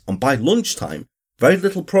process, and by lunchtime, very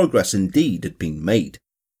little progress indeed had been made.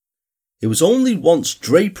 It was only once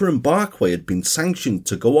Draper and Barkway had been sanctioned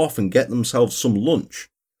to go off and get themselves some lunch,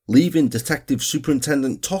 leaving Detective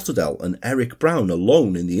Superintendent Totterdell and Eric Brown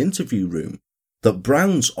alone in the interview room, that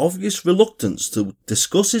Brown's obvious reluctance to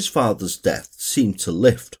discuss his father's death seemed to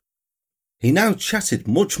lift. He now chatted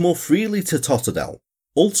much more freely to Totterdell,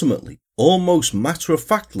 ultimately, almost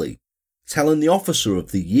matter-of-factly, telling the officer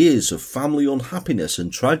of the years of family unhappiness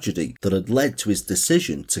and tragedy that had led to his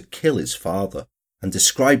decision to kill his father, and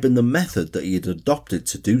describing the method that he had adopted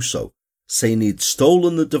to do so, saying he had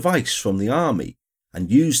stolen the device from the army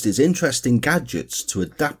and used his interest in gadgets to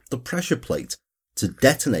adapt the pressure plate to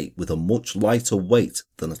detonate with a much lighter weight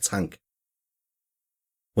than a tank.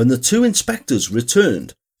 When the two inspectors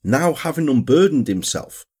returned, now having unburdened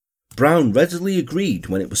himself, Brown readily agreed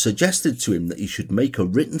when it was suggested to him that he should make a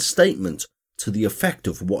written statement to the effect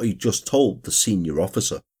of what he'd just told the senior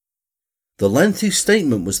officer. The lengthy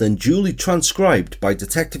statement was then duly transcribed by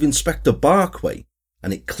Detective Inspector Barkway,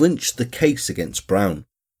 and it clinched the case against Brown,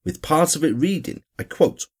 with part of it reading, I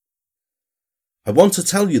quote, "I want to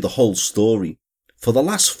tell you the whole story. For the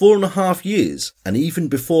last 4.5 years, and even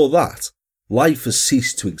before that, life has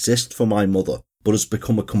ceased to exist for my mother, but has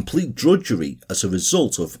become a complete drudgery as a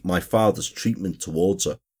result of my father's treatment towards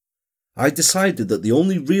her. I decided that the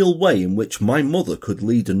only real way in which my mother could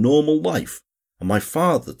lead a normal life and my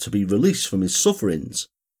father to be released from his sufferings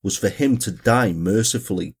was for him to die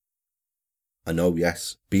mercifully." I know,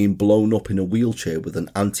 yes, being blown up in a wheelchair with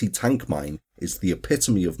an anti-tank mine is the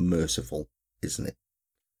epitome of merciful, isn't it?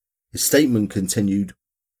 His statement continued,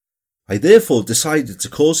 "I therefore decided to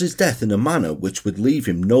cause his death in a manner which would leave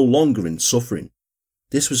him no longer in suffering.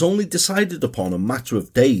 This was only decided upon a matter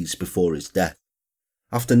of days before his death.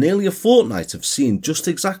 After nearly a fortnight of seeing just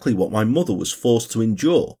exactly what my mother was forced to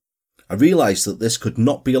endure, I realised that this could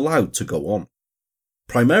not be allowed to go on.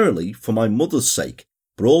 Primarily for my mother's sake,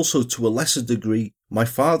 but also to a lesser degree my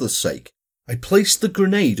father's sake, I placed the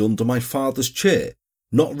grenade under my father's chair,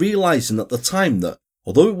 not realising at the time that,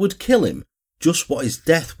 although it would kill him, just what his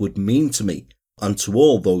death would mean to me and to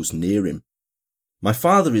all those near him. My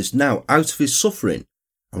father is now out of his suffering,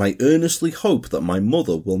 and I earnestly hope that my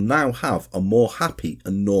mother will now have a more happy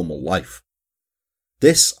and normal life.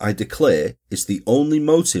 This, I declare, is the only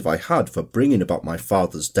motive I had for bringing about my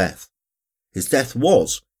father's death. His death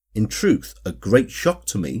was, in truth, a great shock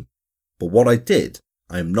to me, but what I did,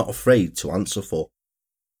 I am not afraid to answer for."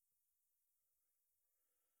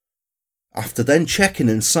 After then checking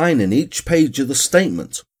and signing each page of the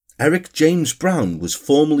statement, Eric James Brown was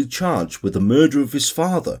formally charged with the murder of his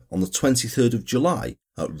father on the 23rd of July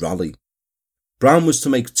at Raleigh. Brown was to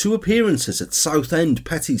make 2 appearances at Southend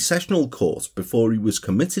Petty Sessional Court before he was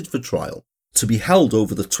committed for trial, to be held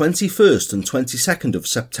over the 21st and 22nd of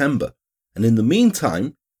September, and in the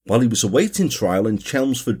meantime, while he was awaiting trial in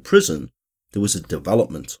Chelmsford Prison, there was a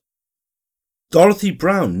development. Dorothy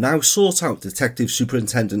Brown now sought out Detective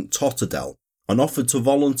Superintendent Totterdell and offered to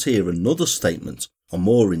volunteer another statement, a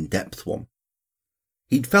more in-depth one.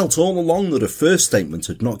 He'd felt all along that her first statement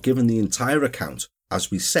had not given the entire account, as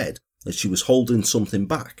we said, that she was holding something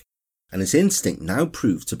back, and his instinct now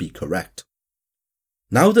proved to be correct.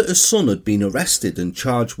 Now that her son had been arrested and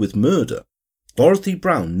charged with murder, Dorothy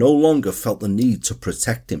Brown no longer felt the need to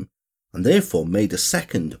protect him, and therefore made a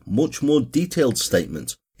second, much more detailed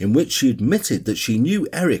statement in which she admitted that she knew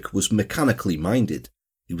Eric was mechanically minded.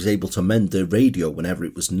 He was able to mend their radio whenever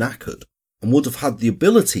it was knackered, and would have had the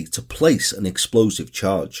ability to place an explosive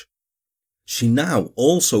charge. She now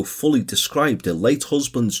also fully described her late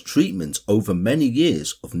husband's treatment over many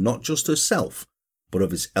years of not just herself, but of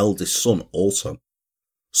his eldest son also.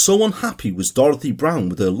 So unhappy was Dorothy Brown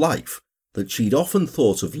with her life that she'd often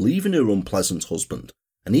thought of leaving her unpleasant husband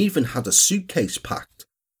and even had a suitcase packed,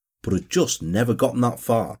 but had just never gotten that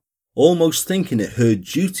far, almost thinking it her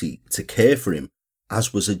duty to care for him,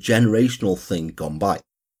 as was a generational thing gone by.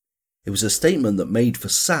 It was a statement that made for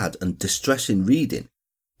sad and distressing reading,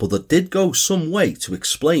 but that did go some way to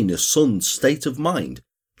explain her son's state of mind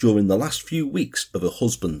during the last few weeks of her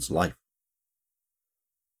husband's life.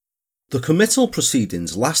 The committal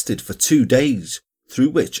proceedings lasted for 2 days, through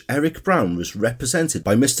which Eric Brown was represented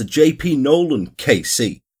by Mr. J.P. Nolan,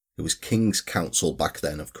 KC, who was King's Counsel back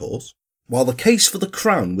then, of course, while the case for the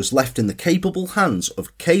Crown was left in the capable hands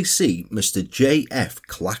of KC Mr. J.F.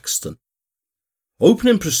 Claxton.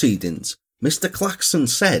 Opening proceedings, Mr. Claxton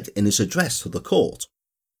said in his address to the court,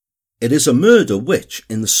 "It is a murder which,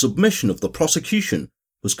 in the submission of the prosecution,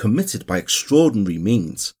 was committed by extraordinary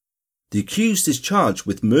means. The accused is charged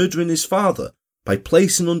with murdering his father by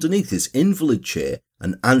placing underneath his invalid chair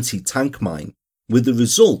an anti-tank mine, with the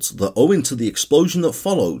result that owing to the explosion that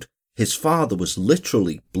followed, his father was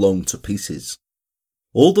literally blown to pieces.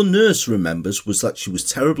 All the nurse remembers was that she was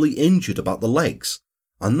terribly injured about the legs,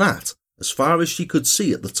 and that, as far as she could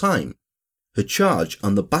see at the time, her charge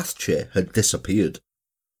and the bath chair had disappeared.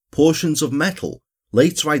 Portions of metal,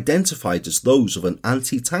 later identified as those of an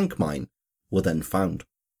anti-tank mine, were then found."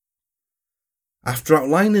 After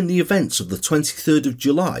outlining the events of the 23rd of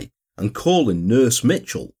July and calling Nurse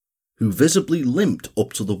Mitchell, who visibly limped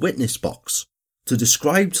up to the witness box, to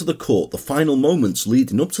describe to the court the final moments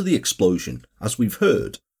leading up to the explosion, as we've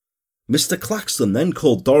heard, Mr. Claxton then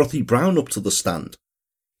called Dorothy Brown up to the stand.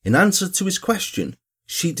 In answer to his question,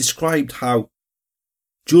 she described how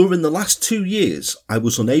During the last 2 years, I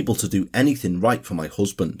was unable to do anything right for my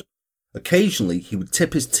husband. Occasionally, he would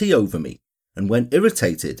tip his tea over me, and when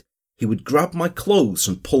irritated, he would grab my clothes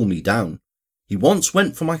and pull me down. He once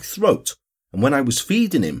went for my throat, and when I was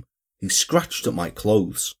feeding him, he scratched at my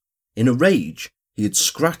clothes. In a rage, he had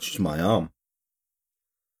scratched my arm.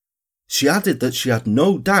 She added that she had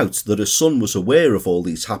no doubt that her son was aware of all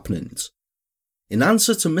these happenings. In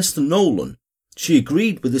answer to Mr. Nolan, she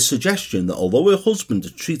agreed with his suggestion that although her husband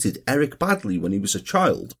had treated Eric badly when he was a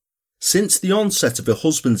child, since the onset of her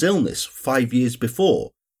husband's illness 5 years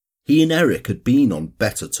before, he and Eric had been on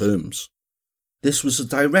better terms. This was a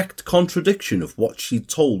direct contradiction of what she'd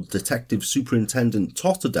told Detective Superintendent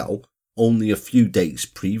Totterdell only a few days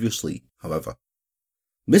previously, however.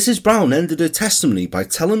 Mrs. Brown ended her testimony by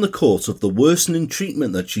telling the court of the worsening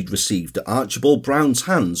treatment that she'd received at Archibald Brown's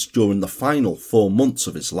hands during the final 4 months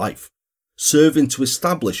of his life, serving to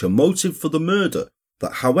establish a motive for the murder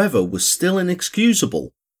that, however, was still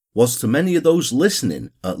inexcusable, was to many of those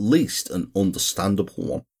listening at least an understandable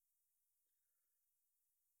one.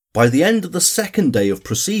 By the end of the second day of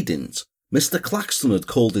proceedings, Mr. Claxton had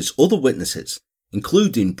called his other witnesses,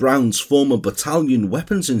 including Brown's former battalion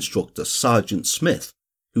weapons instructor, Sergeant Smith,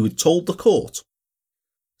 who had told the court,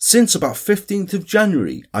 "Since about 15th of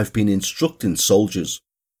January, I've been instructing soldiers.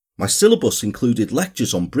 My syllabus included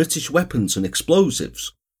lectures on British weapons and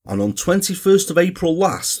explosives, and on 21st of April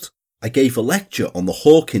last, I gave a lecture on the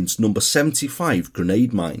Hawkins No. 75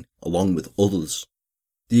 grenade mine, along with others.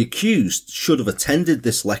 The accused should have attended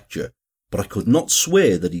this lecture, but I could not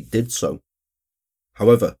swear that he did so."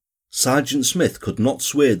 However, Sergeant Smith could not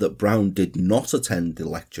swear that Brown did not attend the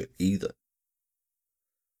lecture either.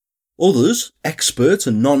 Others, expert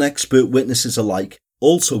and non-expert witnesses alike,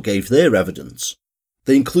 also gave their evidence.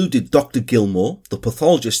 They included Dr. Gilmore, the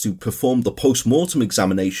pathologist who performed the post-mortem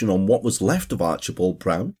examination on what was left of Archibald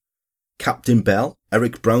Brown, Captain Bell,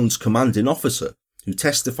 Eric Brown's commanding officer, who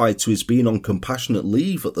testified to his being on compassionate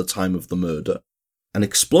leave at the time of the murder, and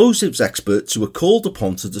explosives experts who were called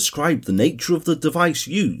upon to describe the nature of the device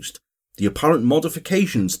used, the apparent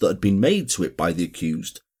modifications that had been made to it by the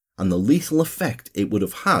accused, and the lethal effect it would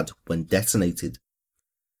have had when detonated.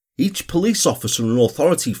 Each police officer and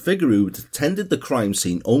authority figure who had attended the crime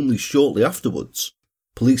scene only shortly afterwards,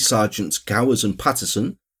 Police Sergeants Gowers and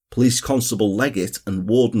Patterson, Police Constable Leggett and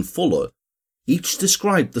Warden Fuller, each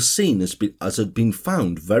described the scene as had been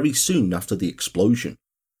found very soon after the explosion.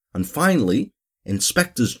 And finally,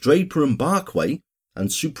 Inspectors Draper and Barkway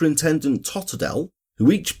and Superintendent Totterdell,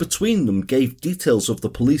 who each between them gave details of the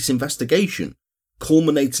police investigation,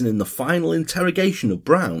 culminating in the final interrogation of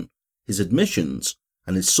Brown, his admissions,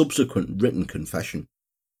 and his subsequent written confession.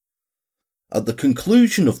 At the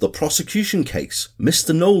conclusion of the prosecution case,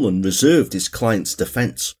 Mr. Nolan reserved his client's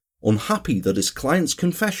defence, unhappy that his client's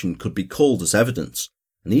confession could be called as evidence,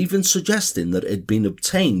 and even suggesting that it had been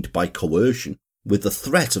obtained by coercion, with the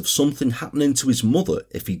threat of something happening to his mother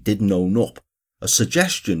if he didn't own up, a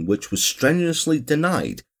suggestion which was strenuously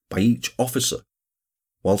denied by each officer,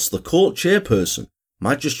 whilst the court chairperson,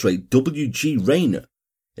 Magistrate W.G. Rayner,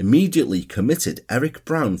 immediately committed Eric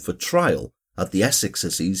Brown for trial at the Essex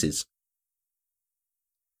Assizes.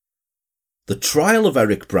 The trial of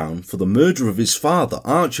Eric Brown for the murder of his father,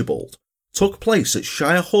 Archibald, took place at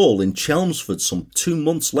Shire Hall in Chelmsford some 2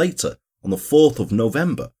 months later on the 4th of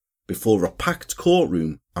November, before a packed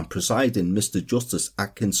courtroom and presiding Mr. Justice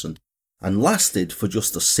Atkinson, and lasted for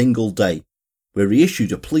just a single day, where he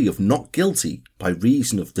issued a plea of not guilty by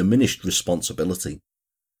reason of diminished responsibility.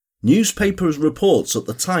 Newspaper reports at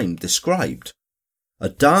the time described a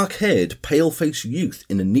dark-haired, pale-faced youth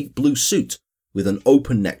in a neat blue suit with an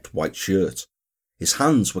open-necked white shirt. His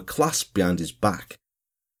hands were clasped behind his back.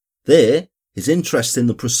 There, his interest in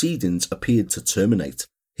the proceedings appeared to terminate.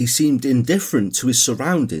 He seemed indifferent to his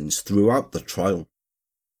surroundings throughout the trial.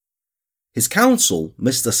 His counsel,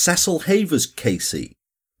 Mr. Cecil Havers, KC,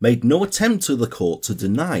 made no attempt to the court to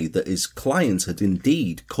deny that his client had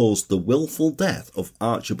indeed caused the willful death of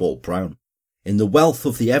Archibald Brown. In the wealth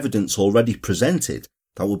of the evidence already presented,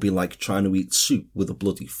 that would be like trying to eat soup with a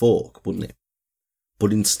bloody fork, wouldn't it?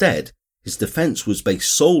 But instead, his defence was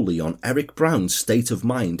based solely on Eric Brown's state of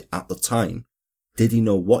mind at the time. Did he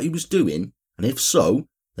know what he was doing? And if so,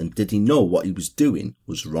 then did he know what he was doing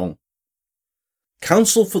was wrong?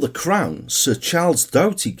 Counsel for the Crown, Sir Charles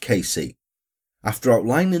Doughty, KC, after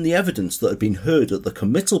outlining the evidence that had been heard at the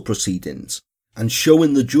committal proceedings and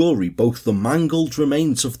showing the jury both the mangled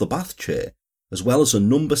remains of the bath chair as well as a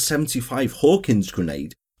No. 75 Hawkins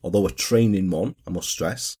grenade, although a training one, I must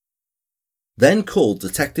stress, then called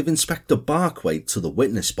Detective Inspector Barkway to the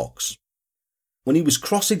witness box. When he was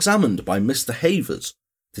cross-examined by Mr. Havers,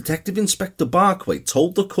 Detective Inspector Barkway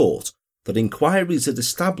told the court that inquiries had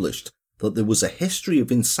established that there was a history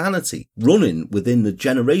of insanity running within the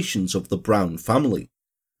generations of the Brown family,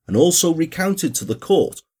 and also recounted to the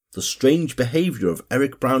court the strange behaviour of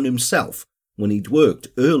Eric Brown himself when he'd worked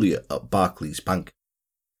earlier at Barclays Bank.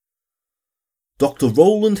 Dr.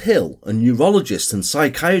 Roland Hill, a neurologist and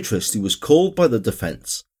psychiatrist who was called by the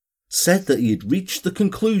defence, said that he had reached the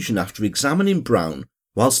conclusion after examining Brown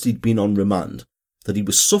whilst he'd been on remand that he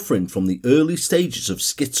was suffering from the early stages of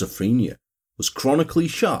schizophrenia, was chronically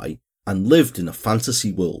shy, and lived in a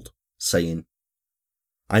fantasy world, saying,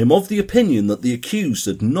 "I am of the opinion that the accused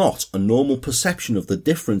had not a normal perception of the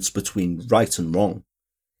difference between right and wrong.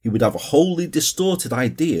 He would have a wholly distorted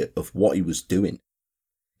idea of what he was doing.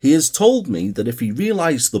 He has told me that if he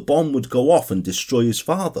realised the bomb would go off and destroy his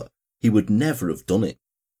father, he would never have done it.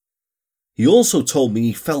 He also told me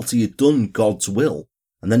he felt he had done God's will,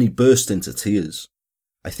 and then he burst into tears.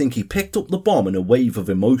 I think he picked up the bomb in a wave of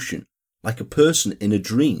emotion, like a person in a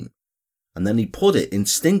dream, and then he put it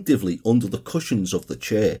instinctively under the cushions of the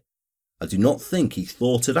chair. I do not think he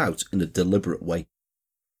thought it out in a deliberate way."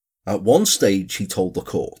 At one stage, he told the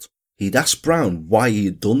court, he'd asked Brown why he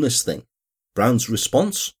had done this thing. Brown's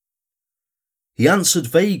response? He answered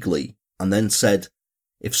vaguely and then said,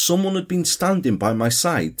 "If someone had been standing by my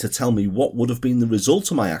side to tell me what would have been the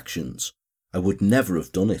result of my actions, I would never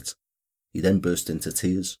have done it." He then burst into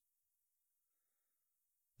tears.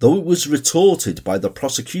 Though it was retorted by the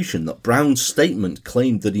prosecution that Brown's statement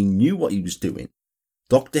claimed that he knew what he was doing,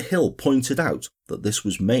 Dr. Hill pointed out that this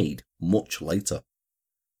was made much later.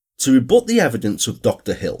 To rebut the evidence of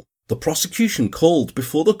Dr. Hill, the prosecution called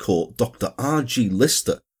before the court Dr. R.G.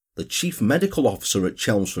 Lister, the chief medical officer at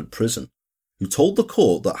Chelmsford Prison, who told the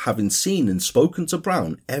court that having seen and spoken to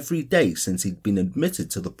Brown every day since he'd been admitted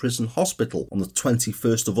to the prison hospital on the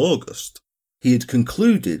 21st of August, he had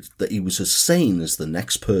concluded that he was as sane as the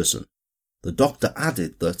next person. The doctor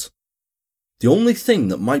added that the only thing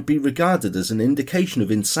that might be regarded as an indication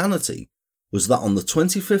of insanity was that on the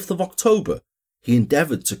 25th of October he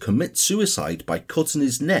endeavoured to commit suicide by cutting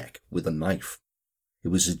his neck with a knife. It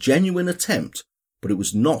was a genuine attempt, but it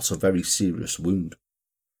was not a very serious wound.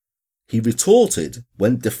 He retorted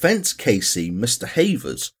when defence KC Mr.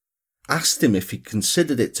 Havers asked him if he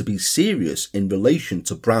considered it to be serious in relation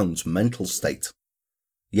to Brown's mental state.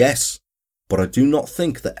 "Yes, but I do not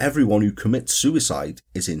think that everyone who commits suicide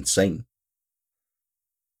is insane."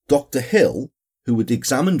 Dr. Hill, who had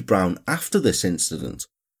examined Brown after this incident,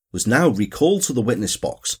 was now recalled to the witness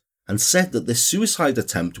box and said that this suicide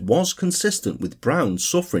attempt was consistent with Brown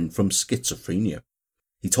suffering from schizophrenia.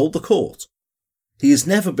 He told the court, "He has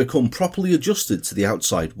never become properly adjusted to the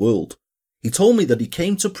outside world. He told me that he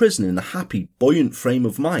came to prison in a happy, buoyant frame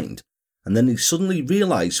of mind, and then he suddenly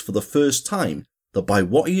realised for the first time that by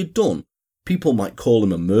what he had done, people might call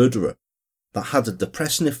him a murderer. That had a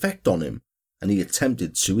depressing effect on him, and he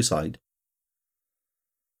attempted suicide."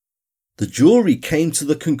 The jury came to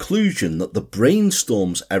the conclusion that the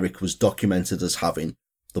brainstorms Eric was documented as having,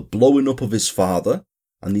 the blowing up of his father,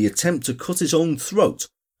 and the attempt to cut his own throat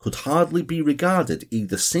could hardly be regarded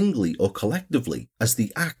either singly or collectively as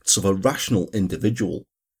the acts of a rational individual,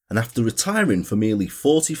 and after retiring for merely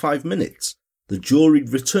 45 minutes, the jury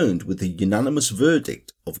returned with a unanimous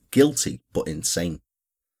verdict of guilty but insane.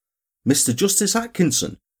 Mr. Justice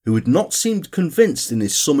Atkinson, who had not seemed convinced in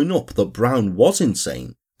his summing up that Brown was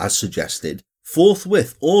insane, as suggested,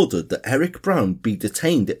 forthwith ordered that Eric Brown be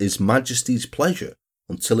detained at His Majesty's pleasure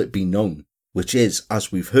until it be known, which is,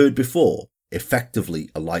 as we've heard before, effectively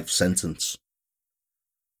a life sentence.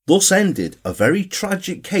 Thus ended a very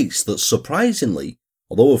tragic case that surprisingly,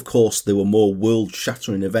 although of course there were more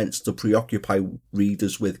world-shattering events to preoccupy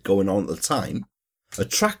readers with going on at the time,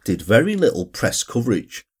 attracted very little press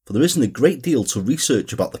coverage, for there isn't a great deal to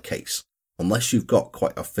research about the case, unless you've got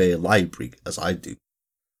quite a fair library as I do.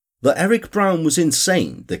 That Eric Brown was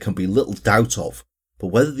insane there can be little doubt of, but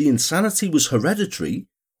whether the insanity was hereditary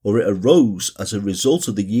or it arose as a result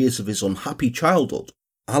of the years of his unhappy childhood,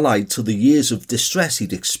 allied to the years of distress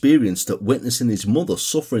he'd experienced at witnessing his mother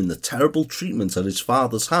suffering the terrible treatment at his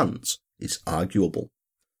father's hands, is arguable.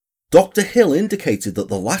 Dr. Hill indicated that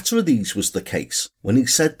the latter of these was the case when he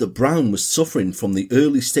said that Brown was suffering from the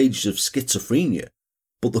early stages of schizophrenia,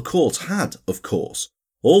 but the court had, of course,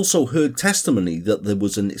 also heard testimony that there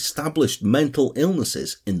was an established mental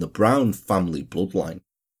illnesses in the Brown family bloodline.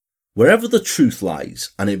 Wherever the truth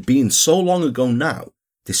lies, and it being so long ago now,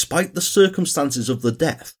 despite the circumstances of the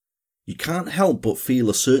death, you can't help but feel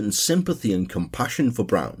a certain sympathy and compassion for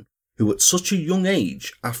Brown, who at such a young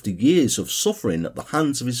age, after years of suffering at the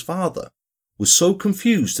hands of his father, was so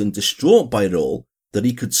confused and distraught by it all that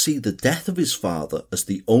he could see the death of his father as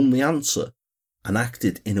the only answer and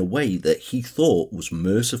acted in a way that he thought was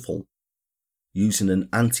merciful, using an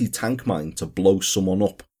anti-tank mine to blow someone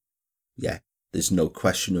up. Yeah, there's no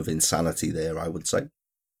question of insanity there, I would say.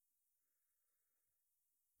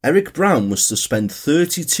 Eric Brown was to spend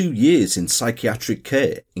 32 years in psychiatric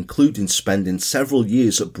care, including spending several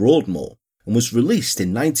years at Broadmoor, and was released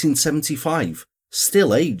in 1975,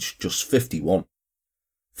 still aged just 51.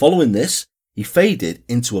 Following this, he faded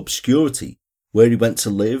into obscurity. Where he went to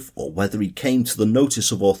live or whether he came to the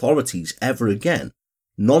notice of authorities ever again,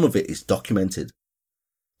 none of it is documented.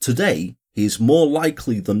 Today, he is more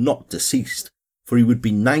likely than not deceased, for he would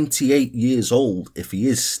be 98 years old if he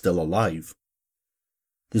is still alive.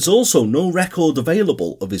 There's also no record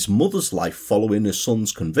available of his mother's life following her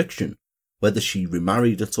son's conviction, whether she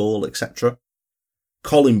remarried at all, etc.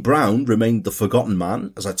 Colin Brown remained the forgotten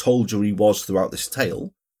man, as I told you he was throughout this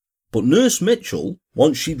tale, but Nurse Mitchell,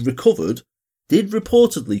 once she'd recovered, did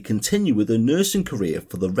reportedly continue with her nursing career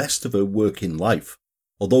for the rest of her working life,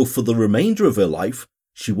 although for the remainder of her life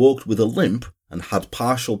she walked with a limp and had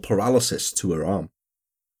partial paralysis to her arm.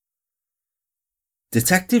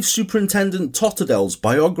 Detective Superintendent Totterdell's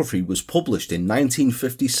biography was published in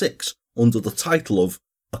 1956 under the title of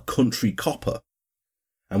A Country Copper,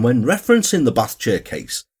 and when referencing the bath chair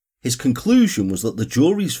case, his conclusion was that the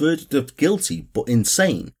jury's verdict of guilty but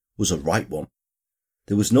insane was a right one.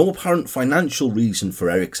 There was no apparent financial reason for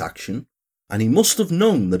Eric's action, and he must have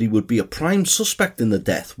known that he would be a prime suspect in the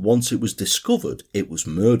death once it was discovered it was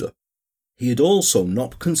murder. He had also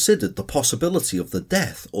not considered the possibility of the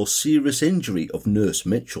death or serious injury of Nurse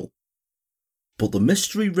Mitchell. But the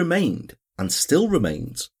mystery remained, and still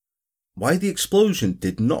remains, why the explosion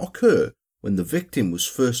did not occur when the victim was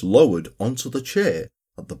first lowered onto the chair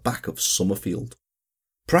at the back of Summerfield.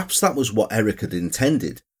 Perhaps that was what Eric had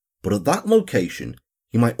intended, but at that location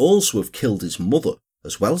he might also have killed his mother,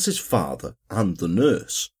 as well as his father and the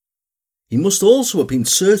nurse. He must also have been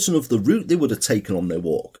certain of the route they would have taken on their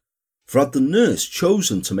walk, for had the nurse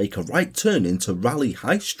chosen to make a right turn into Raleigh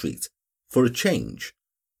High Street for a change,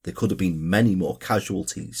 there could have been many more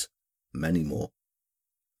casualties, many more.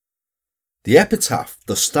 The epitaph,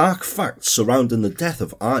 the stark facts surrounding the death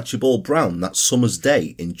of Archibald Brown that summer's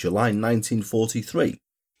day in July 1943,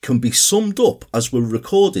 can be summed up as were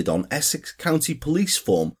recorded on Essex County Police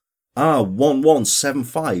Form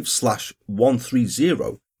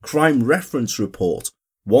R1175/130 Crime Reference Report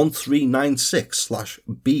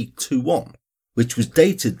 1396/B21, which was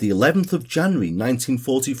dated the 11th of January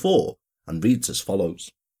 1944 and reads as follows.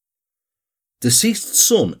 Deceased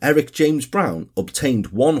son Eric James Brown obtained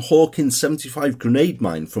one Hawkins 75 grenade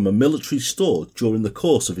mine from a military store during the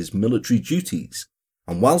course of his military duties,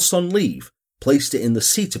 and whilst on leave, placed it in the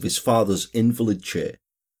seat of his father's invalid chair.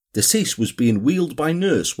 Deceased was being wheeled by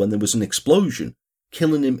nurse when there was an explosion,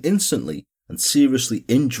 killing him instantly and seriously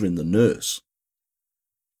injuring the nurse.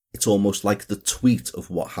 It's almost like the tweet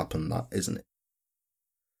of what happened, that, isn't it?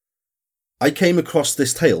 I came across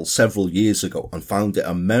this tale several years ago and found it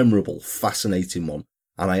a memorable, fascinating one,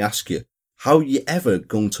 and I ask you, how are you ever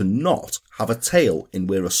going to not have a tale in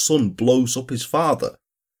where a son blows up his father,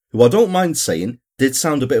 who I don't mind saying did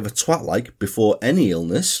sound a bit of a twat-like before any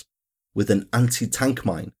illness, with an anti-tank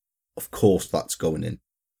mine? Of course that's going in.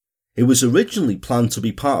 It was originally planned to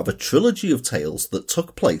be part of a trilogy of tales that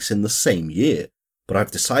took place in the same year, but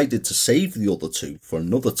I've decided to save the other two for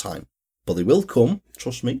another time. But they will come,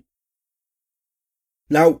 trust me.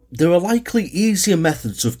 Now, there are likely easier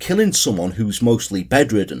methods of killing someone who's mostly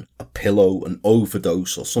bedridden, a pillow, an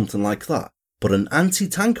overdose or something like that, but an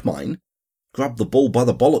anti-tank mine? Grab the bull by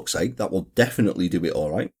the bollocks, that will definitely do it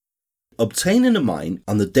alright. Obtaining a mine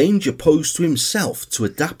and the danger posed to himself to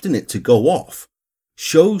adapting it to go off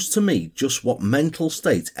shows to me just what mental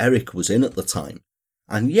state Eric was in at the time,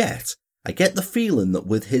 and yet I get the feeling that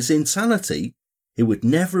with his insanity, it would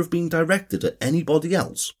never have been directed at anybody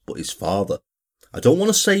else but his father. I don't want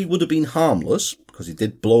to say he would have been harmless, because he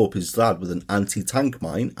did blow up his dad with an anti-tank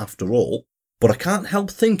mine after all, but I can't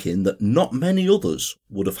help thinking that not many others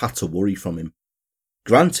would have had to worry from him.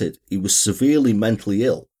 Granted, he was severely mentally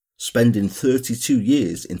ill, spending 32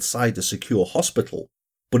 years inside a secure hospital,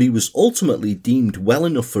 but he was ultimately deemed well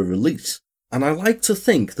enough for release, and I like to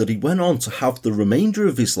think that he went on to have the remainder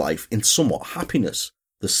of his life in somewhat happiness,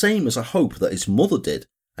 the same as I hope that his mother did,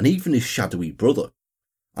 and even his shadowy brother.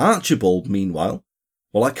 Archibald, meanwhile,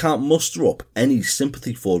 well, I can't muster up any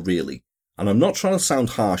sympathy for really, and I'm not trying to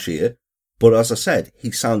sound harsh here, but as I said,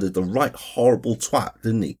 he sounded the right horrible twat,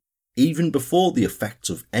 didn't he? Even before the effects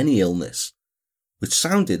of any illness, which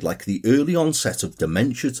sounded like the early onset of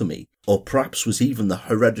dementia to me, or perhaps was even the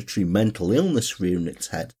hereditary mental illness rearing its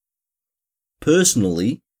head.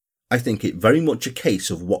 Personally, I think it very much a case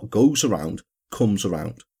of what goes around comes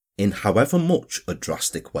around, in however much a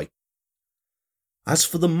drastic way. As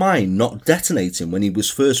for the mine not detonating when he was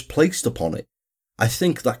first placed upon it, I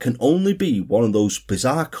think that can only be one of those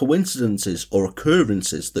bizarre coincidences or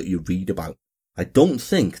occurrences that you read about. I don't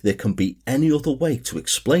think there can be any other way to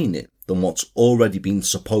explain it than what's already been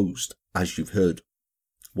supposed, as you've heard.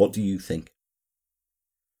 What do you think?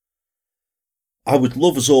 I would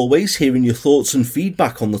love, as always, hearing your thoughts and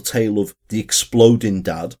feedback on the tale of the exploding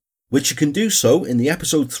dad, which you can do so in the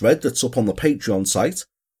episode thread that's up on the Patreon site,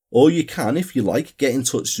 or you can, if you like, get in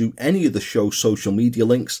touch through any of the show's social media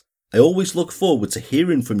links. I always look forward to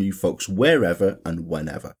hearing from you folks wherever and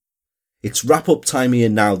whenever. It's wrap-up time here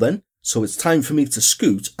now then, so it's time for me to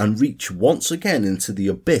scoot and reach once again into the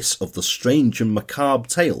abyss of the strange and macabre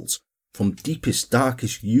tales from deepest,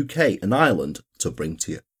 darkest UK and Ireland to bring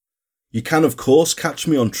to you. You can, of course, catch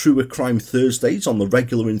me on Truer Crime Thursdays on the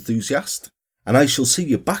Regular Enthusiast, and I shall see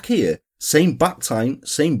you back here, same back time,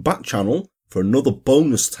 same back channel, for another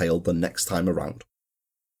bonus tale the next time around.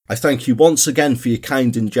 I thank you once again for your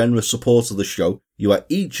kind and generous support of the show. You are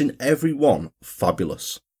each and every one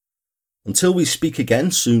fabulous. Until we speak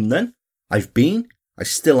again soon then, I've been, I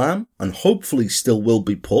still am, and hopefully still will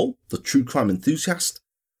be Paul, the True Crime Enthusiast,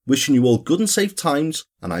 wishing you all good and safe times,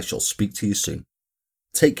 and I shall speak to you soon.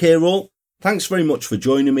 Take care all, thanks very much for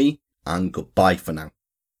joining me, and goodbye for now.